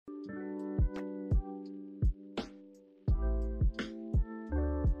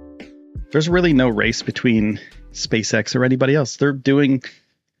there's really no race between SpaceX or anybody else. They're doing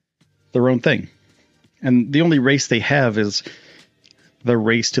their own thing. And the only race they have is the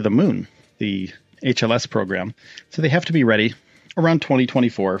race to the moon, the HLS program. So they have to be ready around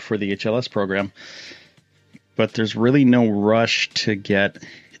 2024 for the HLS program. But there's really no rush to get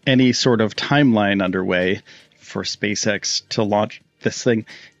any sort of timeline underway for SpaceX to launch this thing,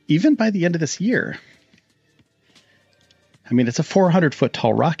 even by the end of this year. I mean, it's a 400-foot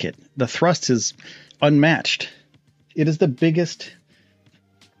tall rocket. The thrust is unmatched. It is the biggest,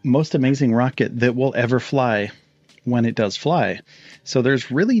 most amazing rocket that will ever fly when it does fly. So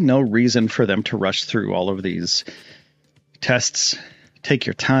there's really no reason for them to rush through all of these tests. Take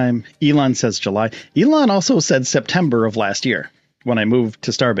your time. Elon says July. Elon also said September of last year when I moved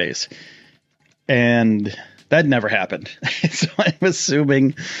to Starbase. And that never happened. So I'm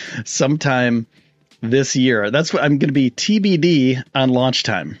assuming sometime this year. That's what I'm going to be TBD on launch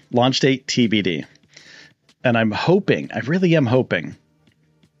time. Launch date TBD. And I'm hoping, I really am hoping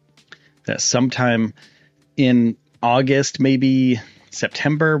that sometime in August, maybe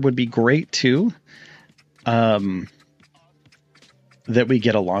September would be great too. That we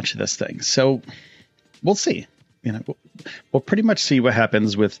get a launch of this thing. So we'll see. You know, we'll pretty much see what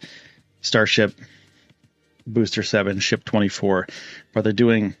happens with Starship, Booster 7, Ship 24, where they're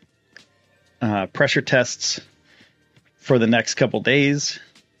doing pressure tests for the next couple days.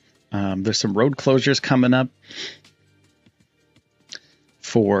 There's some road closures coming up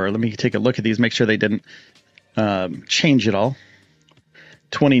let me take a look at these, make sure they didn't change it all.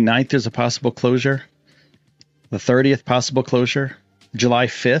 29th, there's a possible closure. The 30th, possible closure. July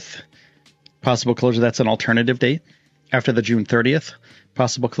 5th, possible closure. That's an alternative date. After the June 30th,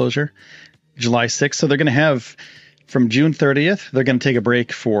 possible closure. July 6th. So they're going to have from June 30th, they're going to take a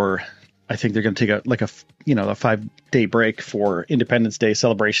break for, I think they're going to take a 5-day break for Independence Day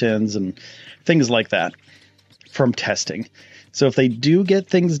celebrations and things like that from testing. So if they do get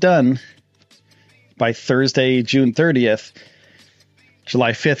things done by Thursday, June 30th,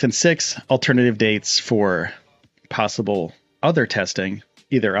 July 5th and 6th, alternative dates for possible other testing,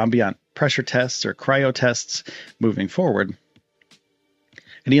 either ambient pressure tests or cryo tests moving forward.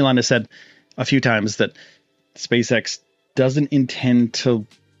 And Elon has said a few times that SpaceX doesn't intend to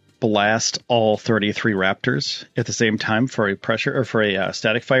blast all 33 Raptors at the same time for a pressure or for a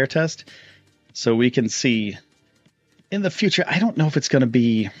static fire test. So we can see in the future. I don't know if it's going to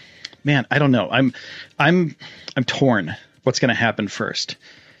be, I don't know. I'm torn. What's going to happen first?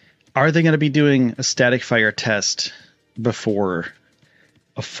 Are they going to be doing a static fire test before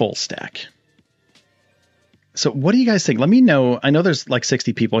a full stack? So what do you guys think? Let me know. I know there's like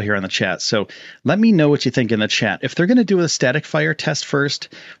 60 people here on the chat. So let me know what you think in the chat. If they're going to do a static fire test first,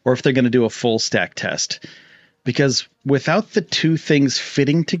 or if they're going to do a full stack test. Because without the two things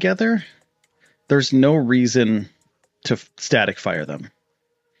fitting together, there's no reason to static fire them.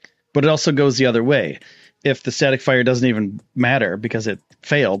 But it also goes the other way. If the static fire doesn't even matter because it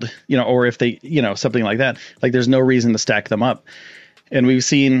failed, or if they, something like that, like there's no reason to stack them up. And we've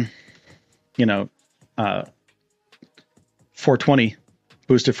seen, 420,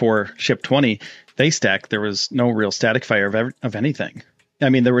 Booster 4, Ship 20, they stacked. There was no real static fire of anything. I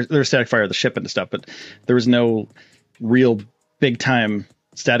mean, there was static fire of the ship and stuff, but there was no real big time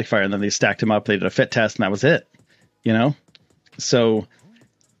static fire. And then they stacked them up. They did a fit test, and that was it. So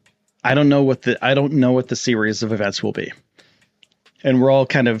I don't know what the series of events will be. And we're all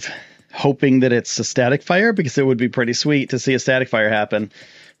kind of hoping that it's a static fire because it would be pretty sweet to see a static fire happen.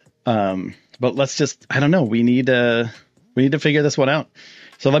 But let's just, I don't know. We need to figure this one out.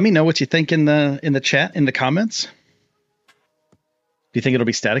 So let me know what you think in the chat, in the comments. Do you think it'll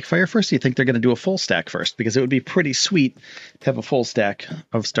be static fire first? Do you think they're going to do a full stack first? Because it would be pretty sweet to have a full stack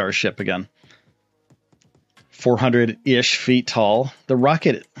of Starship again. 400-ish feet tall. The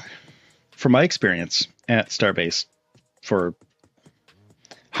rocket, from my experience at Starbase for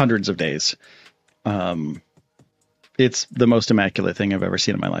hundreds of days, it's the most immaculate thing I've ever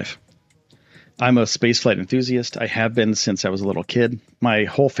seen in my life. I'm a spaceflight enthusiast. I have been since I was a little kid. My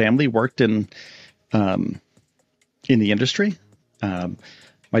whole family worked in the industry.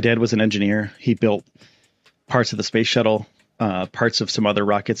 My dad was an engineer. He built parts of the space shuttle, parts of some other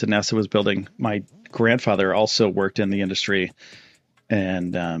rockets that NASA was building. My grandfather also worked in the industry,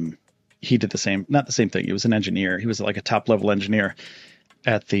 and he did not the same thing. He was an engineer. He was like a top level engineer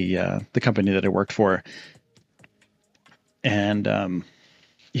at the company that I worked for. And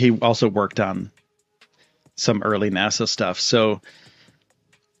he also worked on some early NASA stuff. So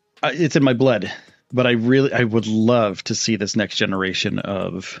it's in my blood, but I would love to see this next generation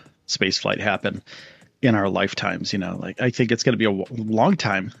of spaceflight happen. in our lifetimes. Like I think it's going to be a long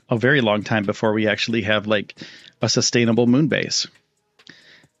time, a very long time before we actually have like a sustainable moon base.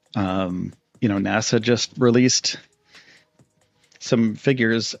 NASA just released some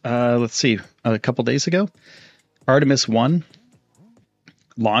figures. Let's see, a couple days ago, Artemis 1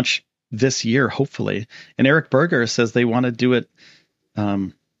 launch this year, hopefully. And Eric Berger says they want to do it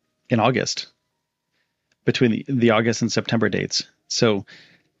in August, between the August and September dates. So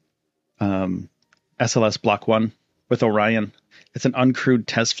SLS Block 1 with Orion, it's an uncrewed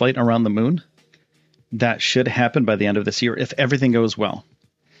test flight around the moon. That should happen by the end of this year if everything goes well.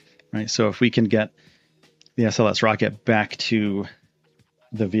 Right? So if we can get the SLS rocket back to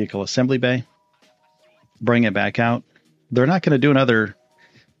the vehicle assembly bay, bring it back out, they're not going to do another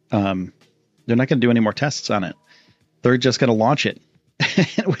they're not going to do any more tests on it. They're just going to launch it,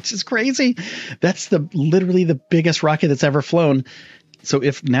 which is crazy. That's literally the biggest rocket that's ever flown. So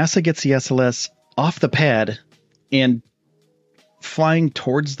if NASA gets the SLS off the pad and flying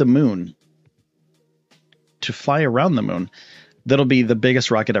towards the moon to fly around the moon, that'll be the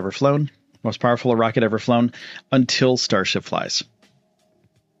biggest rocket ever flown, most powerful rocket ever flown, until Starship flies.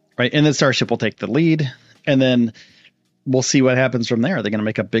 Right? And then Starship will take the lead, and then we'll see what happens from there. Are they going to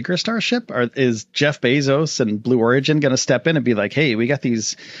make a bigger Starship? Or is Jeff Bezos and Blue Origin going to step in and be like, hey, we got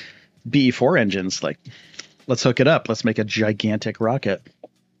these BE-4 engines. Like, let's hook it up. Let's make a gigantic rocket.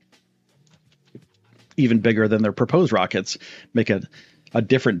 Even bigger than their proposed rockets. Make a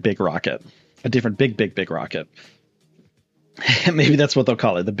different big rocket. A different big rocket. Maybe that's what they'll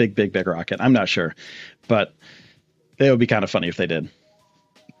call it. The big rocket. I'm not sure. But it would be kind of funny if they did.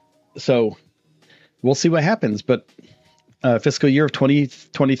 So we'll see what happens. But fiscal year of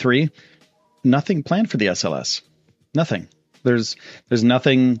 2023, nothing planned for the SLS. Nothing. There's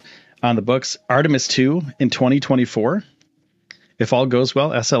nothing on the books. Artemis 2 in 2024. If all goes well,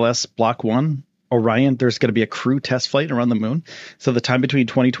 SLS Block 1, Orion, there's going to be a crew test flight around the moon. So the time between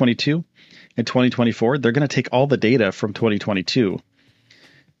 2022 and 2024, they're going to take all the data from 2022,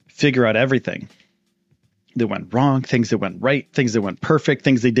 figure out everything that went wrong, things that went right, things that went perfect,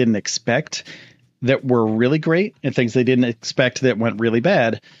 things they didn't expect that were really great, and things they didn't expect that went really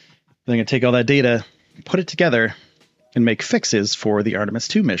bad. They're going to take all that data, put it together, and make fixes for the Artemis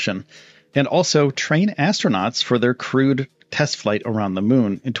 2 mission, and also train astronauts for their crewed test flight around the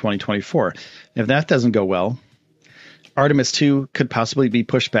moon in 2024. If that doesn't go well, Artemis 2 could possibly be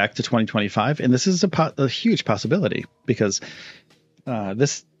pushed back to 2025, and this is a huge possibility because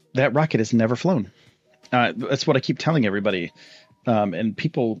that rocket has never flown. That's what I keep telling everybody, and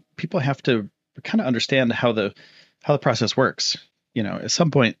people have to kind of understand how the process works. At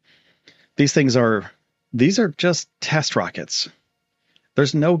some point, these are just test rockets.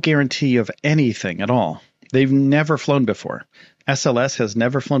 There's no guarantee of anything at all. They've never flown before. SLS has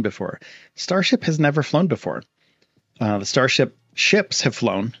never flown before. Starship has never flown before. The Starship ships have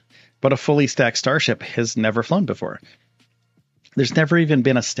flown, but a fully stacked Starship has never flown before. There's never even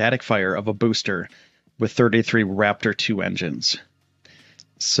been a static fire of a booster with 33 Raptor 2 engines.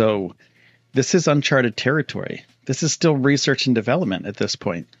 So this is uncharted territory. This is still research and development at this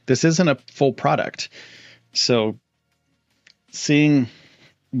point. This isn't a full product. So seeing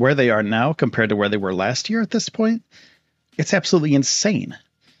where they are now compared to where they were last year at this point, it's absolutely insane.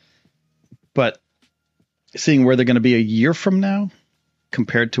 But seeing where they're going to be a year from now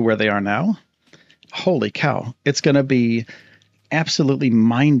compared to where they are now, holy cow, it's going to be absolutely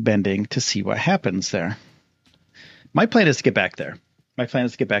mind-bending to see what happens there. My plan is to get back there. My plan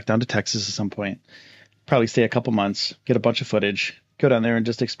is to get back down to Texas at some point, probably stay a couple months, get a bunch of footage, go down there and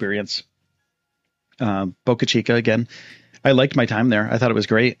just experience Boca Chica again. I liked my time there. I thought it was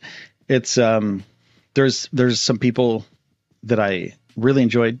great. It's there's some people that I really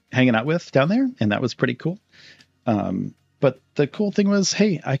enjoyed hanging out with down there, and that was pretty cool. But the cool thing was,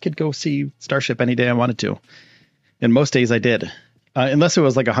 hey, I could go see Starship any day I wanted to. And most days I did. Unless it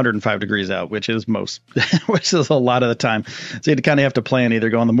was like 105 degrees out, which is which is a lot of the time. So you kind of have to plan, either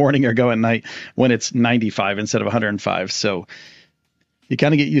go in the morning or go at night when it's 95 instead of 105. So you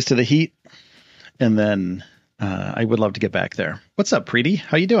kind of get used to the heat. And then I would love to get back there. What's up, Preeti?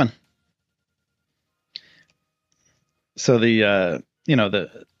 How you doing? So there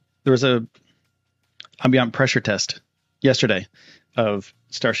was a ambient pressure test yesterday of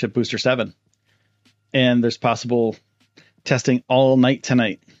Starship Booster 7. And there's possible testing all night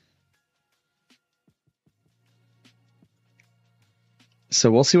tonight.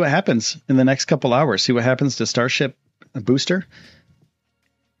 So we'll see what happens in the next couple hours. See what happens to Starship Booster.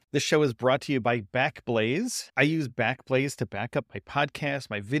 This show is brought to you by Backblaze. I use Backblaze to back up my podcast,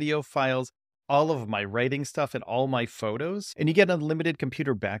 my video files, all of my writing stuff and all my photos, and you get unlimited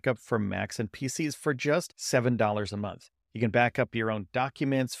computer backup from Macs and PCs for just $7 a month. You can back up your own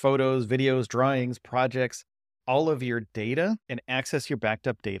documents, photos, videos, drawings, projects, all of your data, and access your backed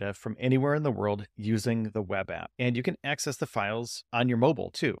up data from anywhere in the world using the web app. And you can access the files on your mobile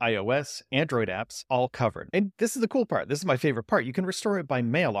too. iOS, Android apps, all covered. And this is the cool part. This is my favorite part. You can restore it by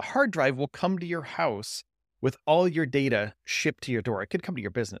mail. A hard drive will come to your house with all your data shipped to your door. It could come to your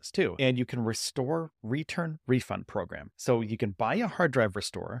business too. And you can restore, return, refund program. So you can buy a hard drive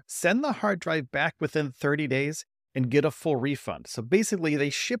restore, send the hard drive back within 30 days, and get a full refund. So basically they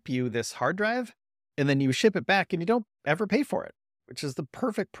ship you this hard drive and then you ship it back and you don't ever pay for it, which is the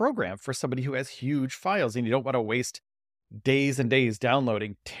perfect program for somebody who has huge files and you don't want to waste days and days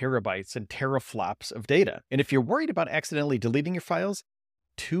downloading terabytes and teraflops of data. And if you're worried about accidentally deleting your files,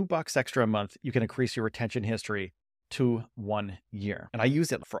 $2 extra a month, you can increase your retention history to 1 year. And I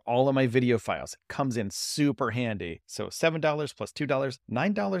use it for all of my video files. It comes in super handy. So $7 plus $2,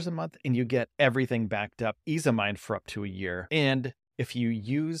 $9 a month, and you get everything backed up, ease of mind for up to a year. And if you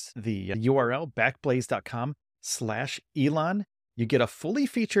use the URL backblaze.com/Elon, you get a fully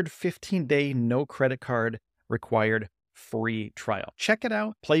featured 15-day no credit card required free trial. Check it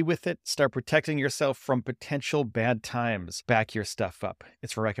out, play with it, start protecting yourself from potential bad times. Back your stuff up.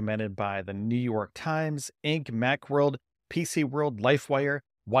 It's recommended by the New York Times, Inc., Macworld, PC World, LifeWire,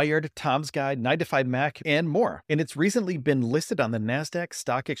 Wired, Tom's Guide, 9 to 5 Mac, and more. And it's recently been listed on the NASDAQ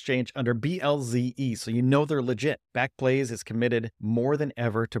Stock Exchange under BLZE, so you know they're legit. Backblaze is committed more than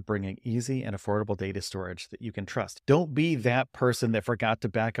ever to bringing easy and affordable data storage that you can trust. Don't be that person that forgot to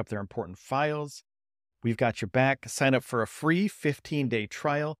back up their important files. We've got your back. Sign up for a free 15-day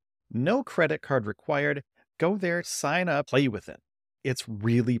trial. No credit card required. Go there, sign up, play with it. It's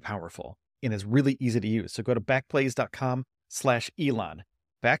really powerful and it's really easy to use. So go to backblaze.com/Elon.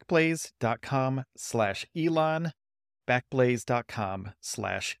 Backblaze.com/Elon.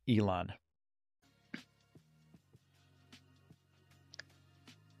 Backblaze.com/Elon.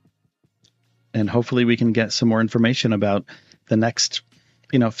 And hopefully we can get some more information about the next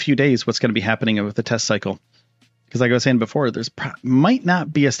few days, what's going to be happening with the test cycle. Because like I was saying before, there's might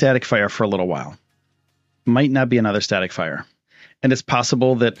not be a static fire for a little while. Might not be another static fire. And it's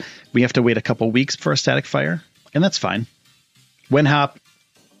possible that we have to wait a couple weeks for a static fire, and that's fine. WinHop.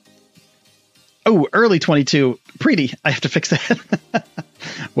 Oh, early 22. Pretty. I have to fix that.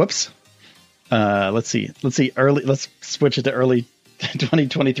 Whoops. Let's see. Early. Let's switch it to early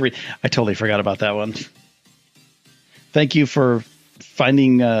 2023. I totally forgot about that one. Thank you for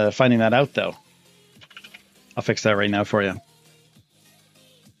finding that out, though. I'll fix that right now for you.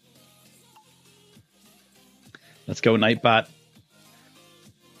 Let's go, Nightbot.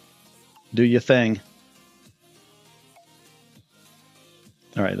 Do your thing.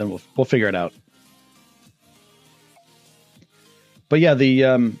 All right, then we'll figure it out. But yeah, if you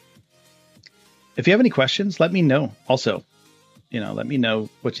have any questions, let me know. Also, let me know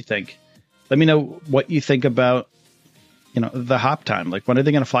what you think. Let me know what you think about, the hop time. Like, when are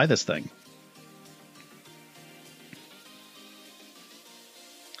they going to fly this thing?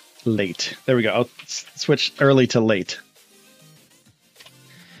 Late. There we go. I'll switch early to late.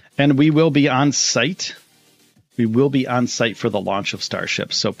 And we will be on site. We will be on site for the launch of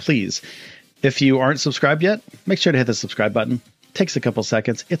Starship. So please, if you aren't subscribed yet, make sure to hit the subscribe button. It takes a couple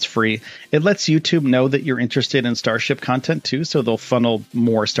seconds. It's free. It lets YouTube know that you're interested in Starship content too, so they'll funnel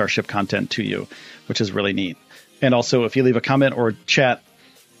more Starship content to you, which is really neat. And also, if you leave a comment or chat,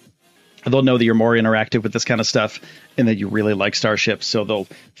 they'll know that you're more interactive with this kind of stuff and that you really like Starship, so they'll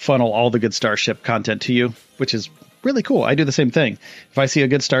funnel all the good Starship content to you, which is really cool. I do the same thing. If I see a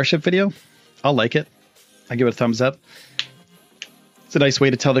good Starship video, I'll like it. I give it a thumbs up. It's a nice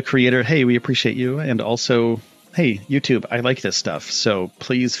way to tell the creator, hey, we appreciate you. And also, hey, YouTube, I like this stuff, so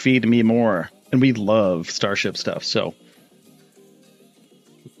please feed me more. And we love Starship stuff, so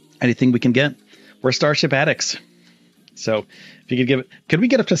anything we can get, we're Starship addicts. So if you could we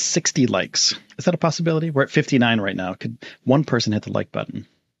get up to 60 likes? Is that a possibility? We're at 59 right now. Could one person hit the like button?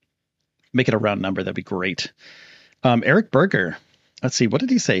 Make it a round number. That'd be great. Eric Berger. Let's see. What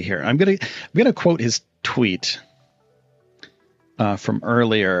did he say here? I'm gonna quote his tweet from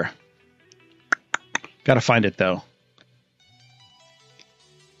earlier. Got to find it though.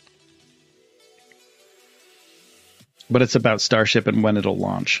 But it's about Starship and when it'll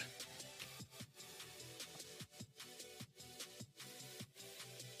launch.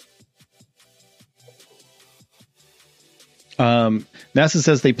 NASA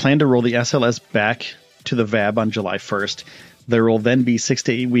says they plan to roll the SLS back to the VAB on July 1st. There will then be 6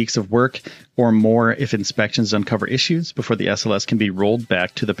 to 8 weeks of work or more if inspections uncover issues before the SLS can be rolled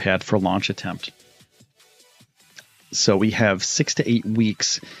back to the pad for launch attempt. So we have 6 to 8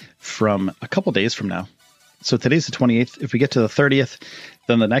 weeks from a couple days from now. So today's the 28th. If we get to the 30th,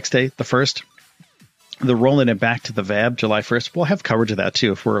 then the next day, the 1st, they're rolling it back to the VAB July 1st. We'll have coverage of that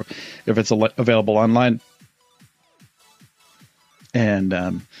too if it's available online.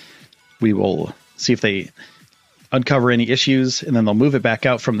 And we will see if they uncover any issues, and then they'll move it back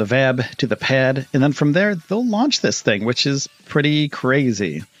out from the VAB to the pad. And then from there, they'll launch this thing, which is pretty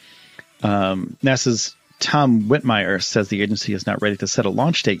crazy. NASA's Tom Whitmire says the agency is not ready to set a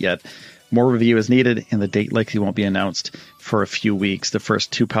launch date yet. More review is needed, and the date likely won't be announced for a few weeks. The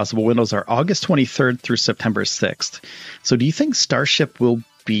first two possible windows are August 23rd through September 6th. So do you think Starship will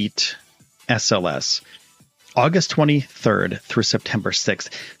beat SLS? August 23rd through September 6th.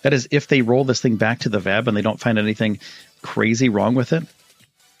 That is if they roll this thing back to the VAB and they don't find anything crazy wrong with it.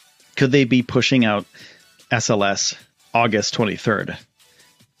 Could they be pushing out SLS August 23rd?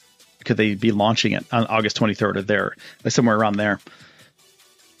 Could they be launching it on August 23rd or there, somewhere around there?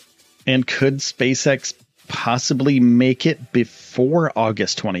 And could SpaceX possibly make it before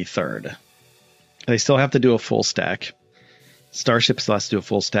August 23rd? They still have to do a full stack. Starship still has to do a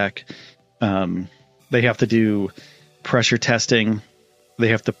full stack. They have to do pressure testing. They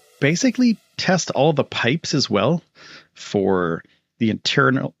have to basically test all the pipes as well for the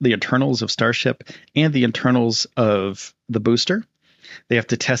internals of Starship and the internals of the booster. They have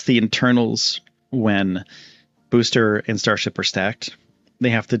to test the internals when booster and Starship are stacked. They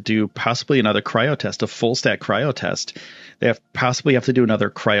have to do possibly another cryo test, a full stack cryo test. They possibly have to do another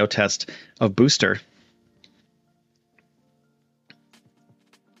cryo test of booster.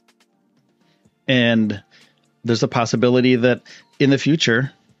 And there's a possibility that in the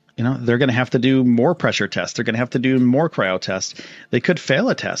future, they're going to have to do more pressure tests. They're going to have to do more cryo tests. They could fail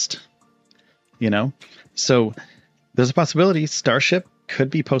a test, So there's a possibility Starship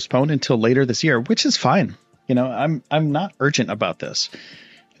could be postponed until later this year, which is fine. I'm not urgent about this.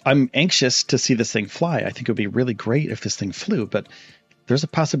 I'm anxious to see this thing fly. I think it would be really great if this thing flew, but there's a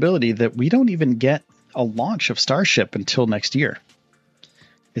possibility that we don't even get a launch of Starship until next year.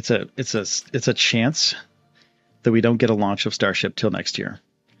 It's a chance that we don't get a launch of Starship till next year.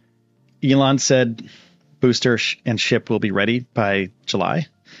 Elon said booster and ship will be ready by July,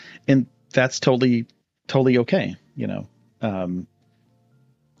 and that's totally okay.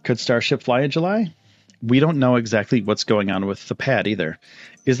 Could Starship fly in July? We don't know exactly what's going on with the pad either.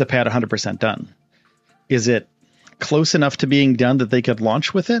 Is the pad 100% done? Is it close enough to being done that they could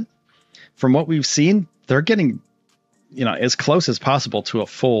launch with it? From what we've seen, they're getting, as close as possible to a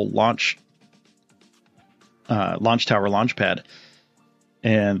full launch tower, launch pad.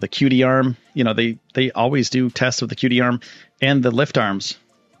 And the QD arm, they always do tests of the QD arm and the lift arms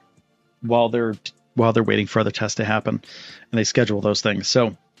while they're waiting for other tests to happen, and they schedule those things.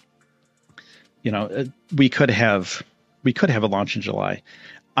 So, we could have a launch in July.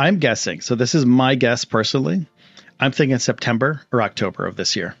 I'm guessing. So this is my guess personally. I'm thinking September or October of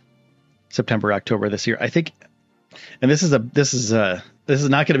this year. September, October this year. I think, and this is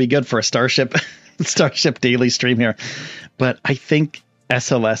not going to be good for a Starship daily stream here, but I think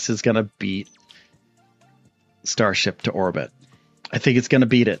SLS is going to beat Starship to orbit. I think it's going to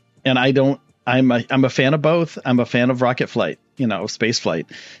beat it. And I'm a fan of both. I'm a fan of rocket flight, space flight.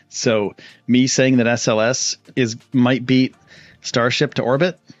 So me saying that SLS might beat Starship to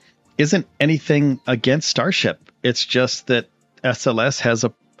orbit isn't anything against Starship. It's just that SLS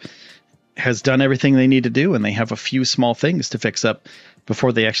has done everything they need to do, and they have a few small things to fix up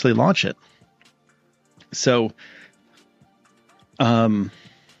before they actually launch it. So,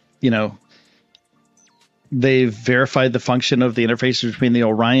 they've verified the function of the interfaces between the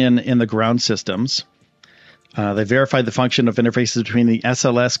Orion and the ground systems. They verified the function of interfaces between the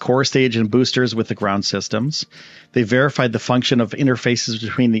SLS core stage and boosters with the ground systems. They verified the function of interfaces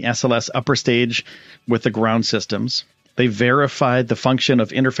between the SLS upper stage with the ground systems. They verified the function of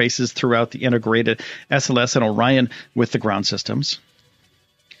interfaces throughout the integrated SLS and Orion with the ground systems.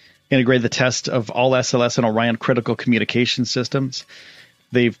 Integrated the test of all SLS and Orion critical communication systems.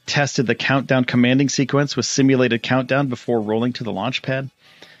 They've tested the countdown commanding sequence with simulated countdown before rolling to the launch pad.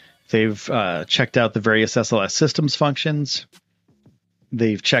 They've checked out the various SLS systems functions.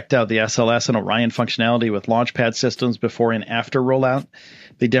 They've checked out the SLS and Orion functionality with launch pad systems before and after rollout.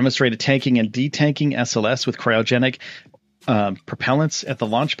 They demonstrated tanking and detanking SLS with cryogenic propellants at the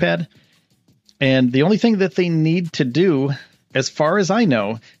launch pad. And the only thing that they need to do, as far as I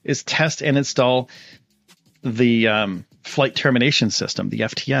know, is test and install the flight termination system, the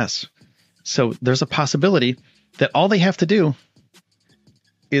FTS. So there's a possibility that all they have to do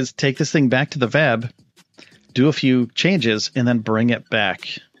is take this thing back to the VAB, do a few changes, and then bring it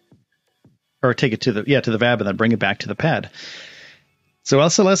back. Or take it to the VAB and then bring it back to the pad. So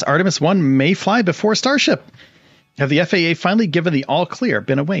SLS Artemis 1 may fly before Starship. Have the FAA finally given the all clear?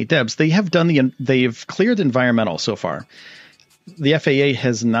 Been away, Debs. They have done they've cleared environmental so far. The FAA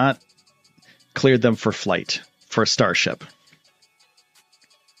has not cleared them for flight for Starship.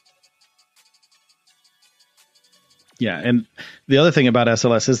 Yeah, and the other thing about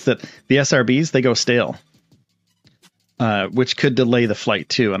SLS is that the SRBs, they go stale, which could delay the flight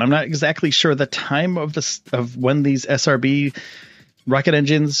too. And I'm not exactly sure the time of when these SRB rocket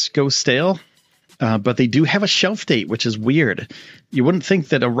engines go stale, but they do have a shelf date, which is weird. You wouldn't think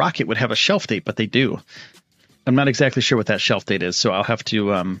that a rocket would have a shelf date, but they do. I'm not exactly sure what that shelf date is, so I'll have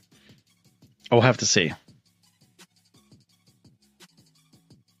to see.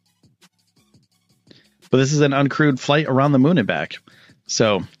 But this is an uncrewed flight around the moon and back.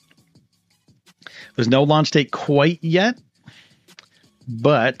 So there's no launch date quite yet,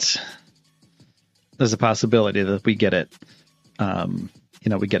 but there's a possibility that we get it.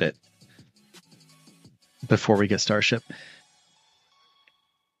 We get it before we get Starship.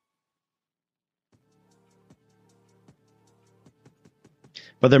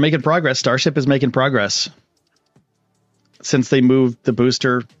 But they're making progress. Starship is making progress since they moved the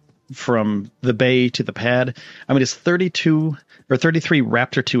booster from the bay to the pad. I mean, it's 32 or 33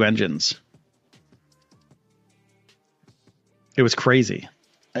 Raptor 2 engines. It was crazy.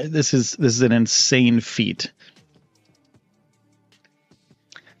 This is an insane feat.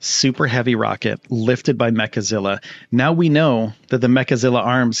 Super heavy rocket lifted by Mechazilla. Now we know that the Mechazilla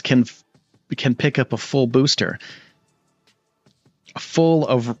arms can pick up a full booster. Full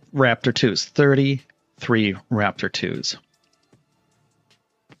of Raptor 2s. 33 Raptor 2s.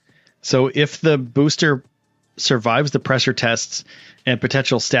 So if the booster survives the pressure tests and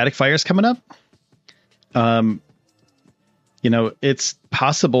potential static fires coming up, it's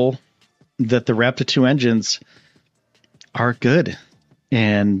possible that the Raptor 2 engines are good,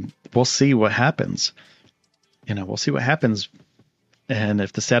 and we'll see what happens. We'll see what happens. And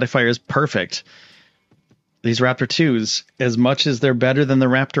if the static fire is perfect, these Raptor 2s, as much as they're better than the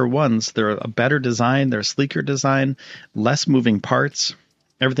Raptor 1s, they're a better design, they're a sleeker design, less moving parts.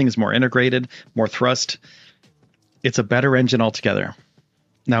 Everything is more integrated, more thrust. It's a better engine altogether.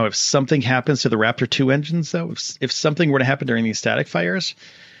 Now, if something happens to the Raptor 2 engines, though, if something were to happen during these static fires,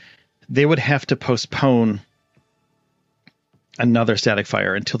 they would have to postpone another static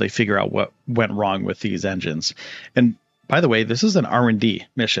fire until they figure out what went wrong with these engines. And by the way, this is an R&D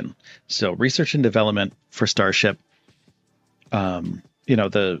mission. So research and development for Starship. The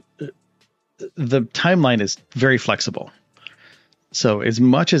timeline is very flexible. So as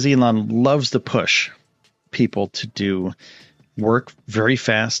much as Elon loves to push people to do work very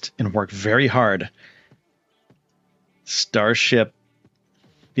fast and work very hard, Starship,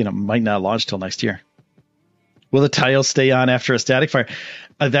 might not launch till next year. Will the tiles stay on after a static fire?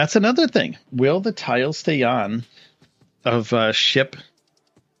 That's another thing. Will the tiles stay on of Ship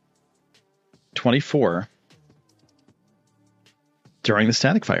 24 during the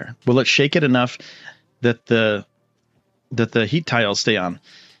static fire? Will it shake it enough that the heat tiles stay on?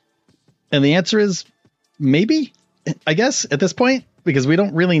 And the answer is maybe, I guess, at this point, because we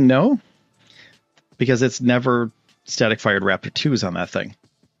don't really know, because it's never static fired Raptor 2s on that thing.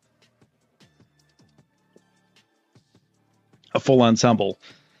 A full ensemble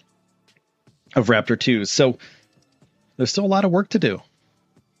of Raptor 2s. So there's still a lot of work to do.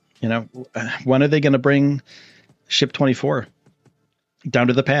 When are they going to bring Ship 24 down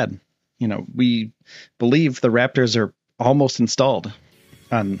to the pad? We believe the Raptors are almost installed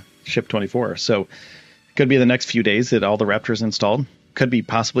on Ship 24. So it could be the next few days that all the Raptors installed. Could be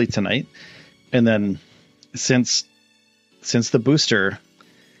possibly tonight. And then since the booster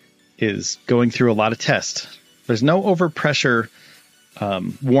is going through a lot of tests, there's no overpressure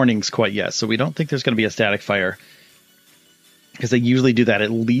warnings quite yet. So we don't think there's going to be a static fire, because they usually do that at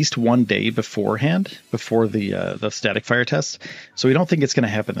least one day beforehand, before the static fire test. So we don't think it's going to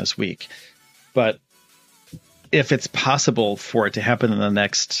happen this week. But if it's possible for it to happen in the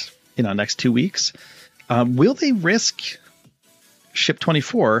next 2 weeks, will they risk Ship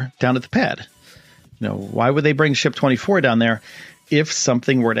 24 down at the pad? Why would they bring Ship 24 down there if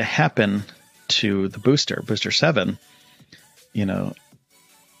something were to happen to the booster 7?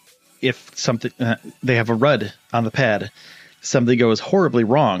 If something, they have a RUD on the pad, something goes horribly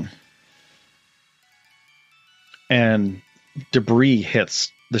wrong and debris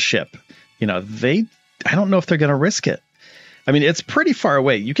hits the ship, I don't know if they're going to risk it. I mean, it's pretty far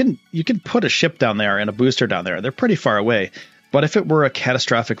away. You can put a ship down there and a booster down there. They're pretty far away. But if it were a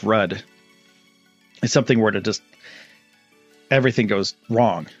catastrophic RUD, if something were to just, everything goes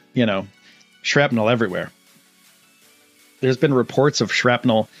wrong, you know, shrapnel everywhere. There's been reports of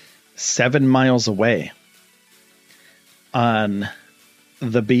shrapnel 7 miles away on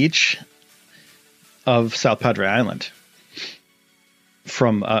the beach of South Padre Island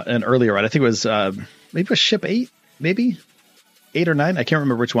from an earlier ride. I think it was maybe it was ship 8, maybe 8 or 9. I can't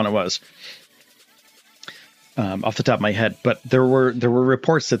remember which one it was off the top of my head. But there were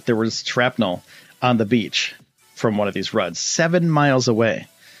reports that there was shrapnel on the beach from one of these RUDs 7 miles away.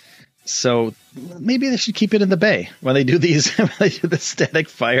 So maybe they should keep it in the bay when they do these, when they do the static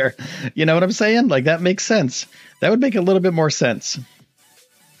fire. You know what I'm saying? Like, that makes sense. That would make a little bit more sense.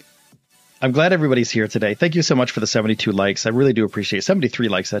 I'm glad everybody's here today. Thank you so much for the 72 likes. I really do appreciate 73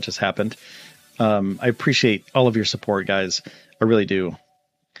 likes. That just happened. I appreciate all of your support, guys. I really do.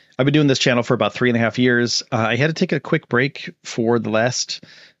 I've been doing this channel for about 3.5 years. I had to take a quick break for the last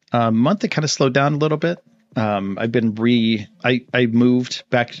month. It kind of slowed down a little bit. I've been I moved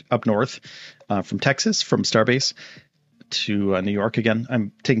back up north from Texas, from Starbase to New York again.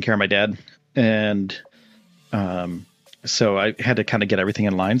 I'm taking care of my dad, and so I had to kind of get everything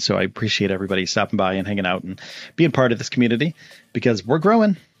in line. So I appreciate everybody stopping by and hanging out and being part of this community, because we're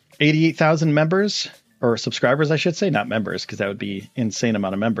growing. 88,000 members, or subscribers, I should say, not members, because that would be insane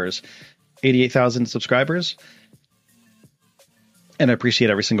amount of members. 88,000 subscribers. And I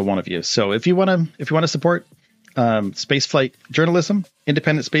appreciate every single one of you. So if you want to support spaceflight journalism,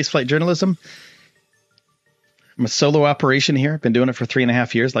 independent spaceflight journalism, I'm a solo operation here. I've been doing it for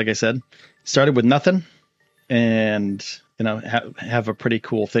 3.5 years. Like I said, started with nothing, and you know, have a pretty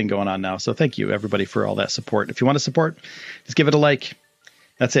cool thing going on now. So thank you everybody for all that support. If you want to support, just give it a like.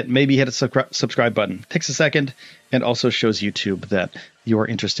 That's it. Maybe hit a subscribe button. Takes a second, and also shows YouTube that you are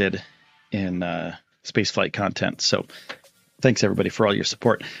interested in spaceflight content. So thanks everybody for all your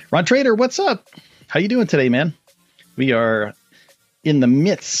support. Ron Trader, what's up? How you doing today, man? We are in the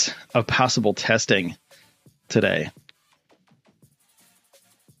midst of possible testing today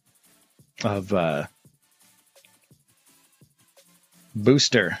of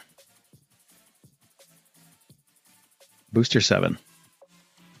Booster 7.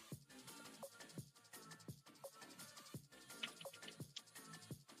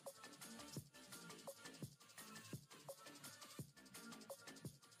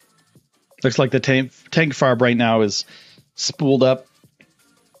 Looks like the tank farb right now is spooled up.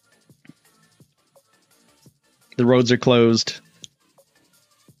 The roads are closed.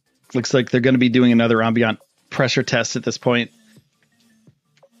 Looks like they're going to be doing another ambient pressure test at this point.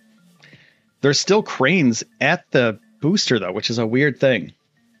 There's still cranes at the booster, though, which is a weird thing.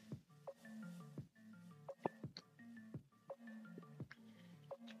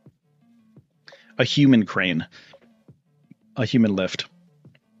 A human crane. A human lift.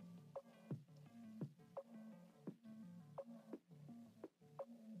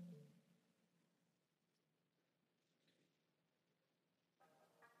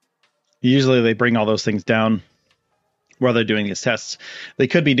 Usually they bring all those things down while they're doing these tests. They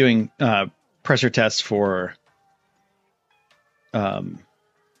could be doing pressure tests for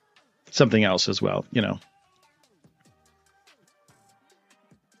something else as well, you know.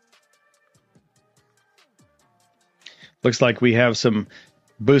 Looks like we have some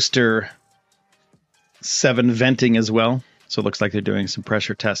Booster 7 venting as well. So it looks like they're doing some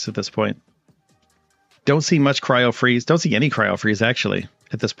pressure tests at this point. Don't see much cryo freeze. Don't see any cryo freeze actually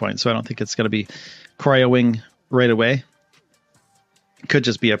at this point. So I don't think it's going to be cryoing right away. Could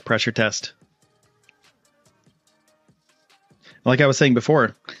just be a pressure test. Like I was saying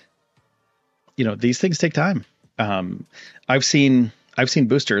before, you know, these things take time. I've seen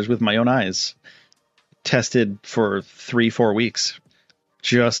boosters with my own eyes tested for 3-4 weeks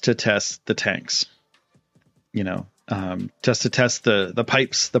just to test the tanks, you know, just to test the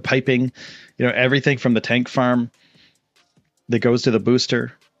pipes, the piping, you know, everything from the tank farm that goes to the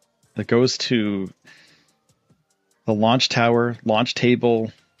booster, that goes to the launch tower, launch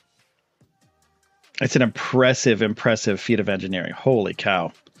table. It's an impressive feat of engineering. Holy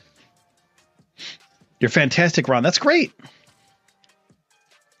cow. You're fantastic, Ron. That's great.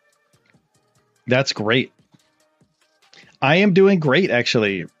 That's great. I am doing great,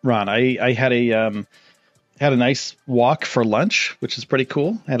 actually, Ron. I had a nice walk for lunch, which is pretty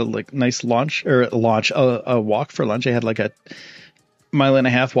cool. I had a nice a walk for lunch. I had like a 1.5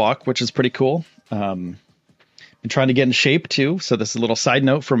 mile walk, which is pretty cool. I'm trying to get in shape too. So this is a little side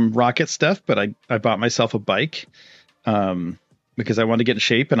note from Rocket Stuff, but I bought myself a bike because I want to get in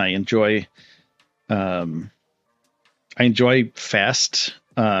shape, and I enjoy I enjoy fast,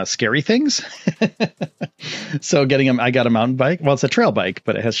 scary things. So I got a mountain bike. Well, it's a trail bike,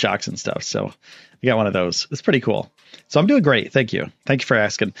 but it has shocks and stuff. So I got one of those. It's pretty cool. So I'm doing great. Thank you. Thank you for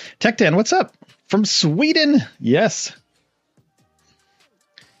asking. Tech Dan, what's up? From Sweden. Yes.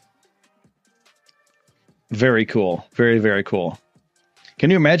 Very cool. Very, very cool. Can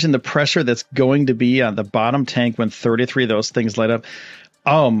you imagine the pressure that's going to be on the bottom tank when 33 of those things light up?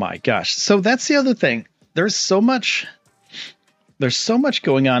 Oh my gosh. So that's the other thing. There's so much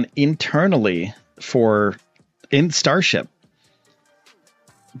going on internally in Starship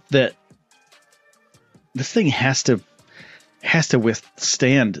that this thing has to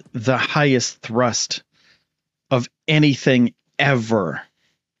withstand the highest thrust of anything ever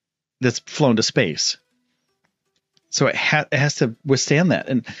that's flown to space. So it has to withstand that.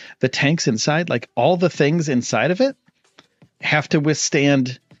 And the tanks inside, like all the things inside of it, have to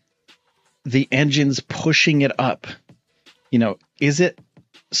withstand the engines pushing it up. Is it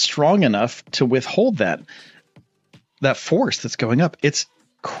strong enough to withhold that force that's going up? It's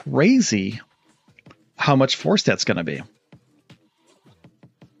crazy how much force that's going to be.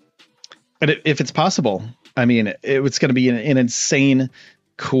 And if it's possible, I mean, it's going to be an insane,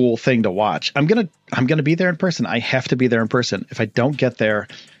 cool thing to watch. I'm gonna be there in person. I have to be there in person. If I don't get there,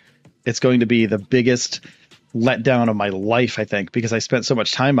 it's going to be the biggest letdown of my life, I think, because I spent so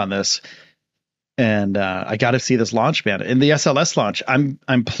much time on this. And I got to see this launch, man. And the SLS launch, I'm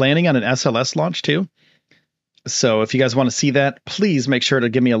planning on an SLS launch too. So if you guys want to see that, please make sure to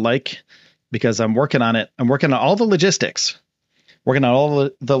give me a like, because I'm working on it. I'm working on all the logistics. Working on all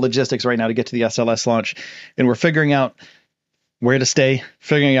the logistics right now to get to the SLS launch. And we're figuring out where to stay,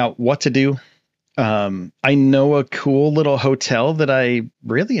 figuring out what to do. I know a cool little hotel that I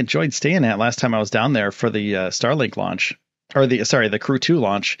really enjoyed staying at last time I was down there for the Starlink launch, or the Crew 2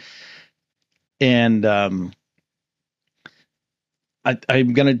 launch. And I'm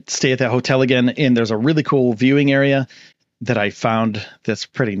going to stay at that hotel again. And there's a really cool viewing area that I found that's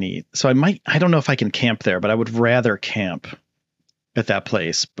pretty neat. So I don't know if I can camp there, but I would rather camp at that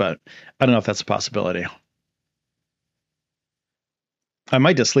place. But I don't know if that's a possibility. I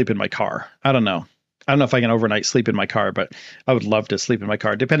might just sleep in my car. I don't know. I don't know if I can overnight sleep in my car, but I would love to sleep in my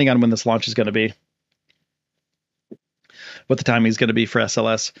car, depending on when this launch is going to be, what the timing is going to be for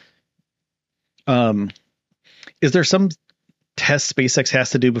SLS. Is there some test SpaceX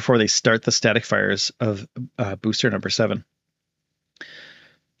has to do before they start the static fires of booster number 7?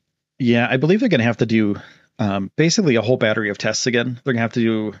 Yeah, I believe they're going to have to do basically a whole battery of tests again. They're going to have to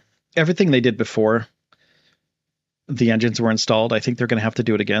do everything they did before the engines were installed. I think they're going to have to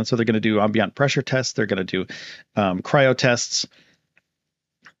do it again. So they're going to do ambient pressure tests. They're going to do cryo tests,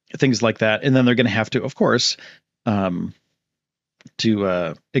 things like that. And then they're going to have to, of course, do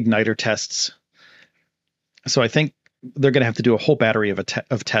igniter tests. So I think they're going to have to do a whole battery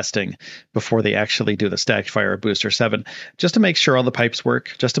of testing before they actually do the static fire of booster 7, just to make sure all the pipes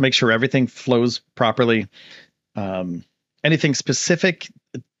work, just to make sure everything flows properly. Anything specific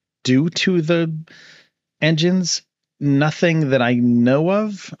due to the engines, nothing that I know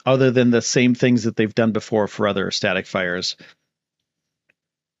of, other than the same things that they've done before for other static fires.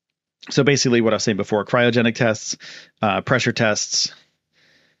 So basically what I was saying before, cryogenic tests, pressure tests,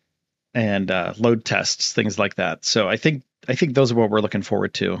 and load tests, things like that. So I think those are what we're looking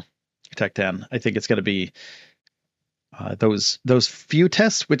forward to, Tech 10. I think it's going to be those few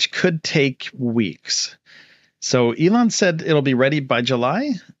tests, which could take weeks. So Elon said it'll be ready by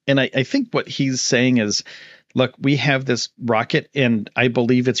July. And I think what he's saying is, look, we have this rocket and I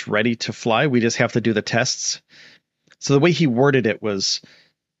believe it's ready to fly. We just have to do the tests. So the way he worded it was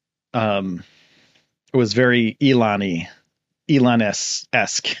very Elon-y.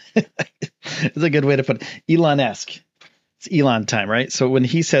 Elon-esque. It's a good way to put it. Elon-esque. It's Elon time, right? So when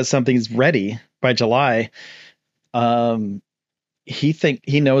he says something's ready by July, he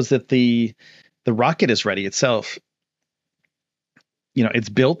knows that the rocket is ready itself. It's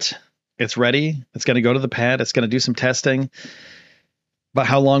built, it's ready, it's going to go to the pad, it's going to do some testing. But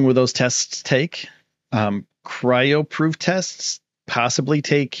how long will those tests take? Cryo-proof tests possibly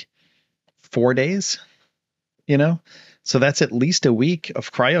take 4 days, So that's at least a week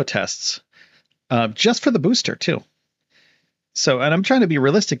of cryo tests, just for the booster too. So, and I'm trying to be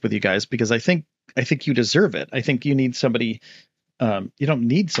realistic with you guys, because I think you deserve it. I think you need somebody. You don't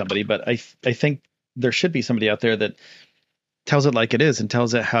need somebody, but I think there should be somebody out there that tells it like it is and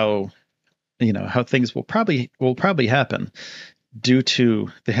tells it how things will probably happen due to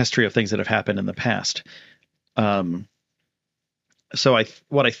the history of things that have happened in the past. So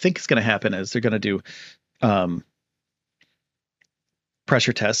what I think is going to happen is they're going to do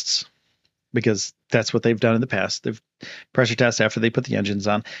pressure tests. because that's what they've done in the past. They've pressure test after they put the engines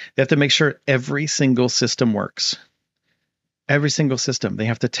on. They have to make sure every single system works. Every single system. They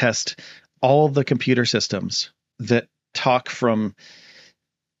have to test all the computer systems that talk from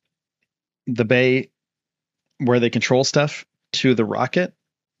the bay where they control stuff to the rocket.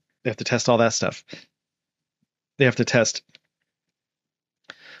 They have to test all that stuff. They have to test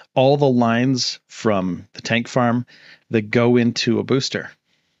all the lines from the tank farm that go into a booster.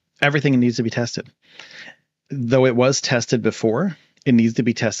 Everything needs to be tested. Though it was tested before, it needs to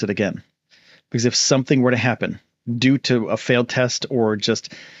be tested again. Because if something were to happen due to a failed test or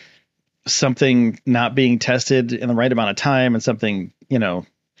just something not being tested in the right amount of time and something, they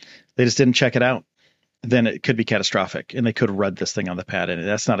just didn't check it out, then it could be catastrophic and they could rud this thing on the pad, and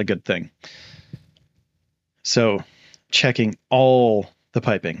that's not a good thing. So checking all the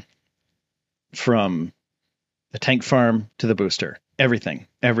piping from the tank farm to the booster, everything,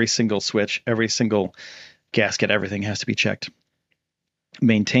 every single switch, every single gasket, everything has to be checked,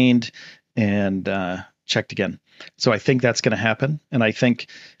 maintained, and checked again. So I think that's going to happen. And I think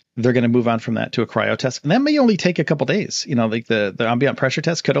they're going to move on from that to a cryo test. And that may only take a couple days. Like the ambient pressure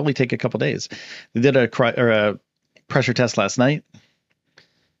test could only take a couple days. They did a pressure test last night.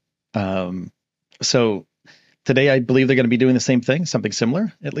 So today, I believe they're going to be doing the same thing, something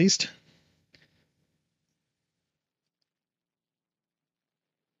similar, at least.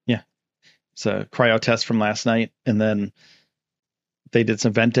 Yeah. It's a cryo test from last night. And then they did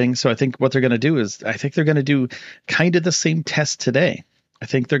some venting. So I think what they're going to do is, I think they're going to do kind of the same test today. I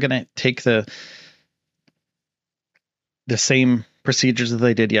think they're going to take the same procedures that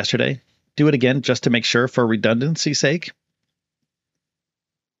they did yesterday, do it again just to make sure for redundancy's sake.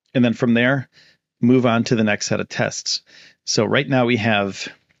 And then from there, move on to the next set of tests. So right now we have,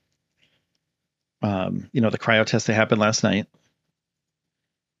 the cryo test that happened last night,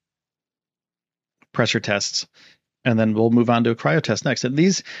 pressure tests, and then we'll move on to a cryo test next. And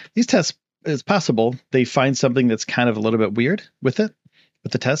these tests, it's possible they find something that's kind of a little bit weird with it,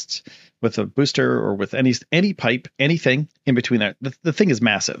 with the tests, with a booster or with any pipe, anything in between there. The thing is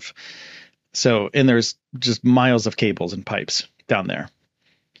massive. So, and there's just miles of cables and pipes down there.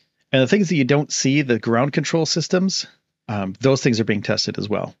 And the things that you don't see, the ground control systems, those things are being tested as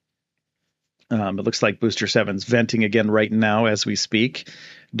well. It looks like Booster 7's venting again right now as we speak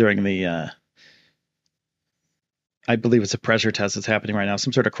during the, I believe it's a pressure test that's happening right now,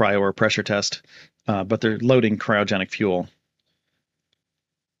 some sort of cryo or pressure test, but they're loading cryogenic fuel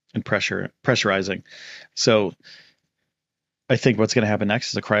and pressurizing. So I think what's going to happen next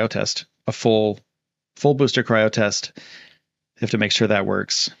is a cryo test, a full booster cryo test. They have to make sure that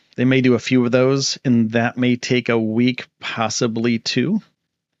works. They may do a few of those, and that may take a week, possibly two.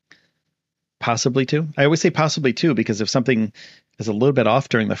 I always say possibly two, because if something is a little bit off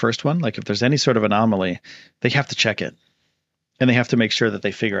during the first one, like if there's any sort of anomaly, they have to check it. And they have to make sure that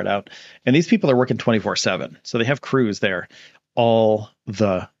they figure it out. And these people are working 24/7. So they have crews there all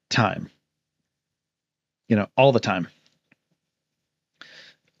the time. All the time.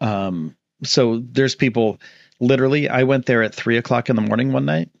 So there's people, literally, I went there at 3:00 in the morning one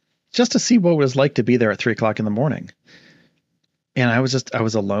night just to see what it was like to be there at 3:00 in the morning. And I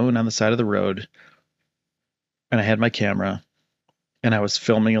was alone on the side of the road, and I had my camera, and I was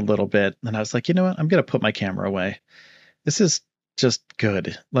filming a little bit, and I was like, you know what? I'm going to put my camera away. This is just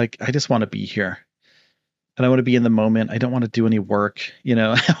good. Like, I just want to be here. And I want to be in the moment. I don't want to do any work.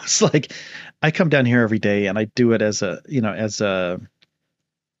 I was like, I come down here every day and I do it as a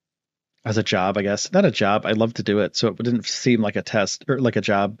job, I guess. Not a job. I love to do it. So it didn't seem like a test or like a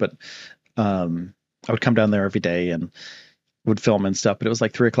job, but I would come down there every day and would film and stuff. But it was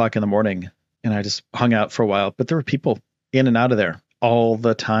like 3:00 in the morning and I just hung out for a while. But there were people in and out of there all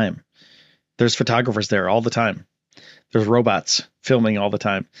the time. There's photographers there all the time. There's robots filming all the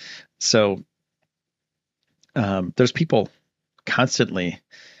time. So there's people constantly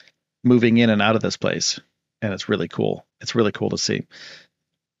moving in and out of this place, and it's really cool. It's really cool to see.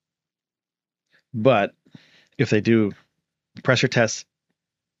 But if they do pressure tests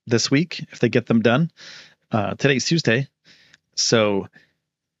this week, if they get them done, today's Tuesday, so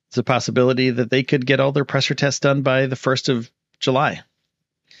it's a possibility that they could get all their pressure tests done by the 1st of July,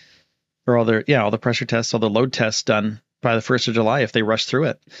 or all the pressure tests, all the load tests done by the 1st of July if they rush through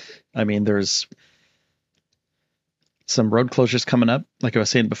it. I mean, there's some road closures coming up. Like I was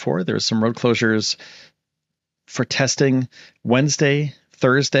saying before, there's some road closures for testing Wednesday,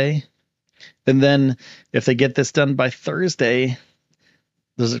 Thursday. And then if they get this done by Thursday,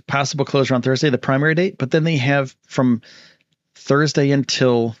 there's a possible closure on Thursday, the primary date. But then they have from Thursday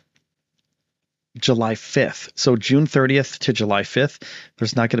until July 5th. So June 30th to July 5th,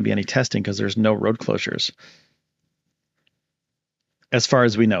 there's not going to be any testing because there's no road closures. As far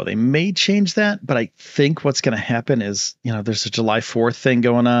as we know, they may change that, but I think what's going to happen is, there's a July 4th thing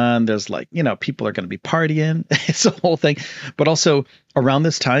going on. There's people are going to be partying. It's a whole thing. But also around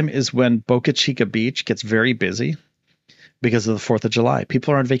this time is when Boca Chica Beach gets very busy because of the 4th of July.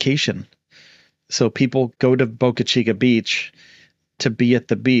 People are on vacation. So people go to Boca Chica Beach to be at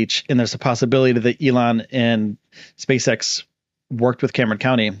the beach. And there's a possibility that Elon and SpaceX worked with Cameron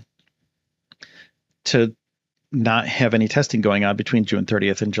County to not have any testing going on between June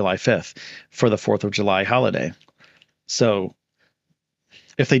 30th and July 5th for the 4th of July holiday. So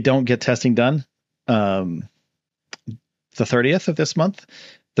if they don't get testing done the 30th of this month,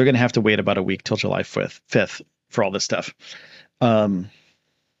 they're going to have to wait about a week till July 5th for all this stuff. Yeah,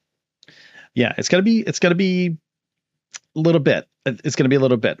 it's going to be a little bit. It's going to be a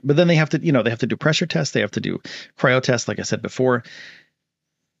little bit, but then they have to do pressure tests. They have to do cryo tests, like I said before.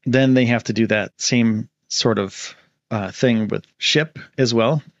 Then they have to do that same sort of thing with ship as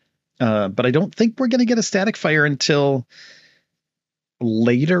well. But I don't think we're going to get a static fire until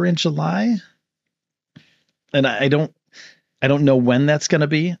later in July. And I don't know when that's going to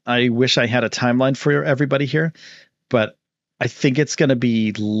be. I wish I had a timeline for everybody here, but I think it's going to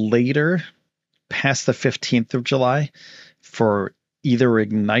be later, past the 15th of July, for either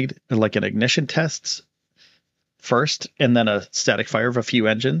an ignition tests first, and then a static fire of a few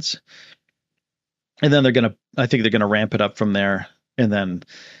engines. And then I think they're going to ramp it up from there and then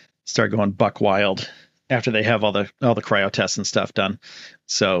start going buck wild after they have all the cryo tests and stuff done.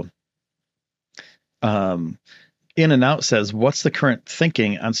 So, In and Out says, what's the current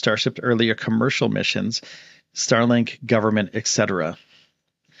thinking on Starship earlier commercial missions, Starlink, government, etc.?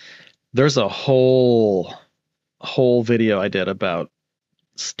 There's a whole video I did about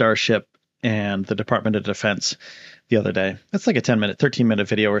Starship and the Department of Defense the other day. That's like a 13-minute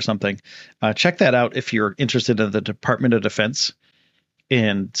video or something. Check that out if you're interested in the Department of Defense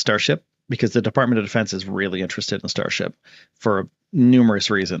and Starship, because the Department of Defense is really interested in Starship for numerous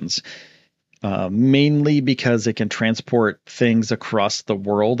reasons. Mainly because it can transport things across the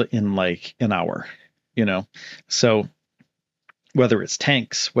world in like an hour, So whether it's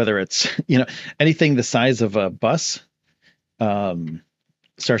tanks, whether it's, anything the size of a bus,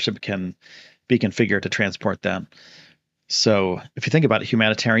 Starship can be configured to transport that. So if you think about it,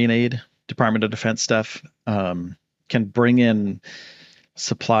 humanitarian aid, Department of Defense stuff, can bring in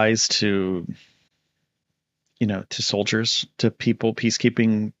supplies to soldiers, to people,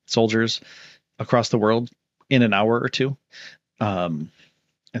 peacekeeping soldiers across the world in an hour or two. And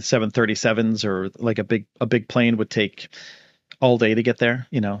 737s or like a big plane would take all day to get there,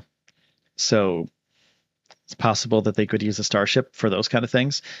 So it's possible that they could use a Starship for those kind of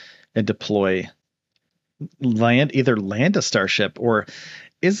things and either land a Starship, or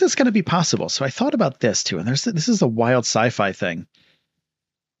is this going to be possible? So I thought about this too. And this is a wild sci-fi thing.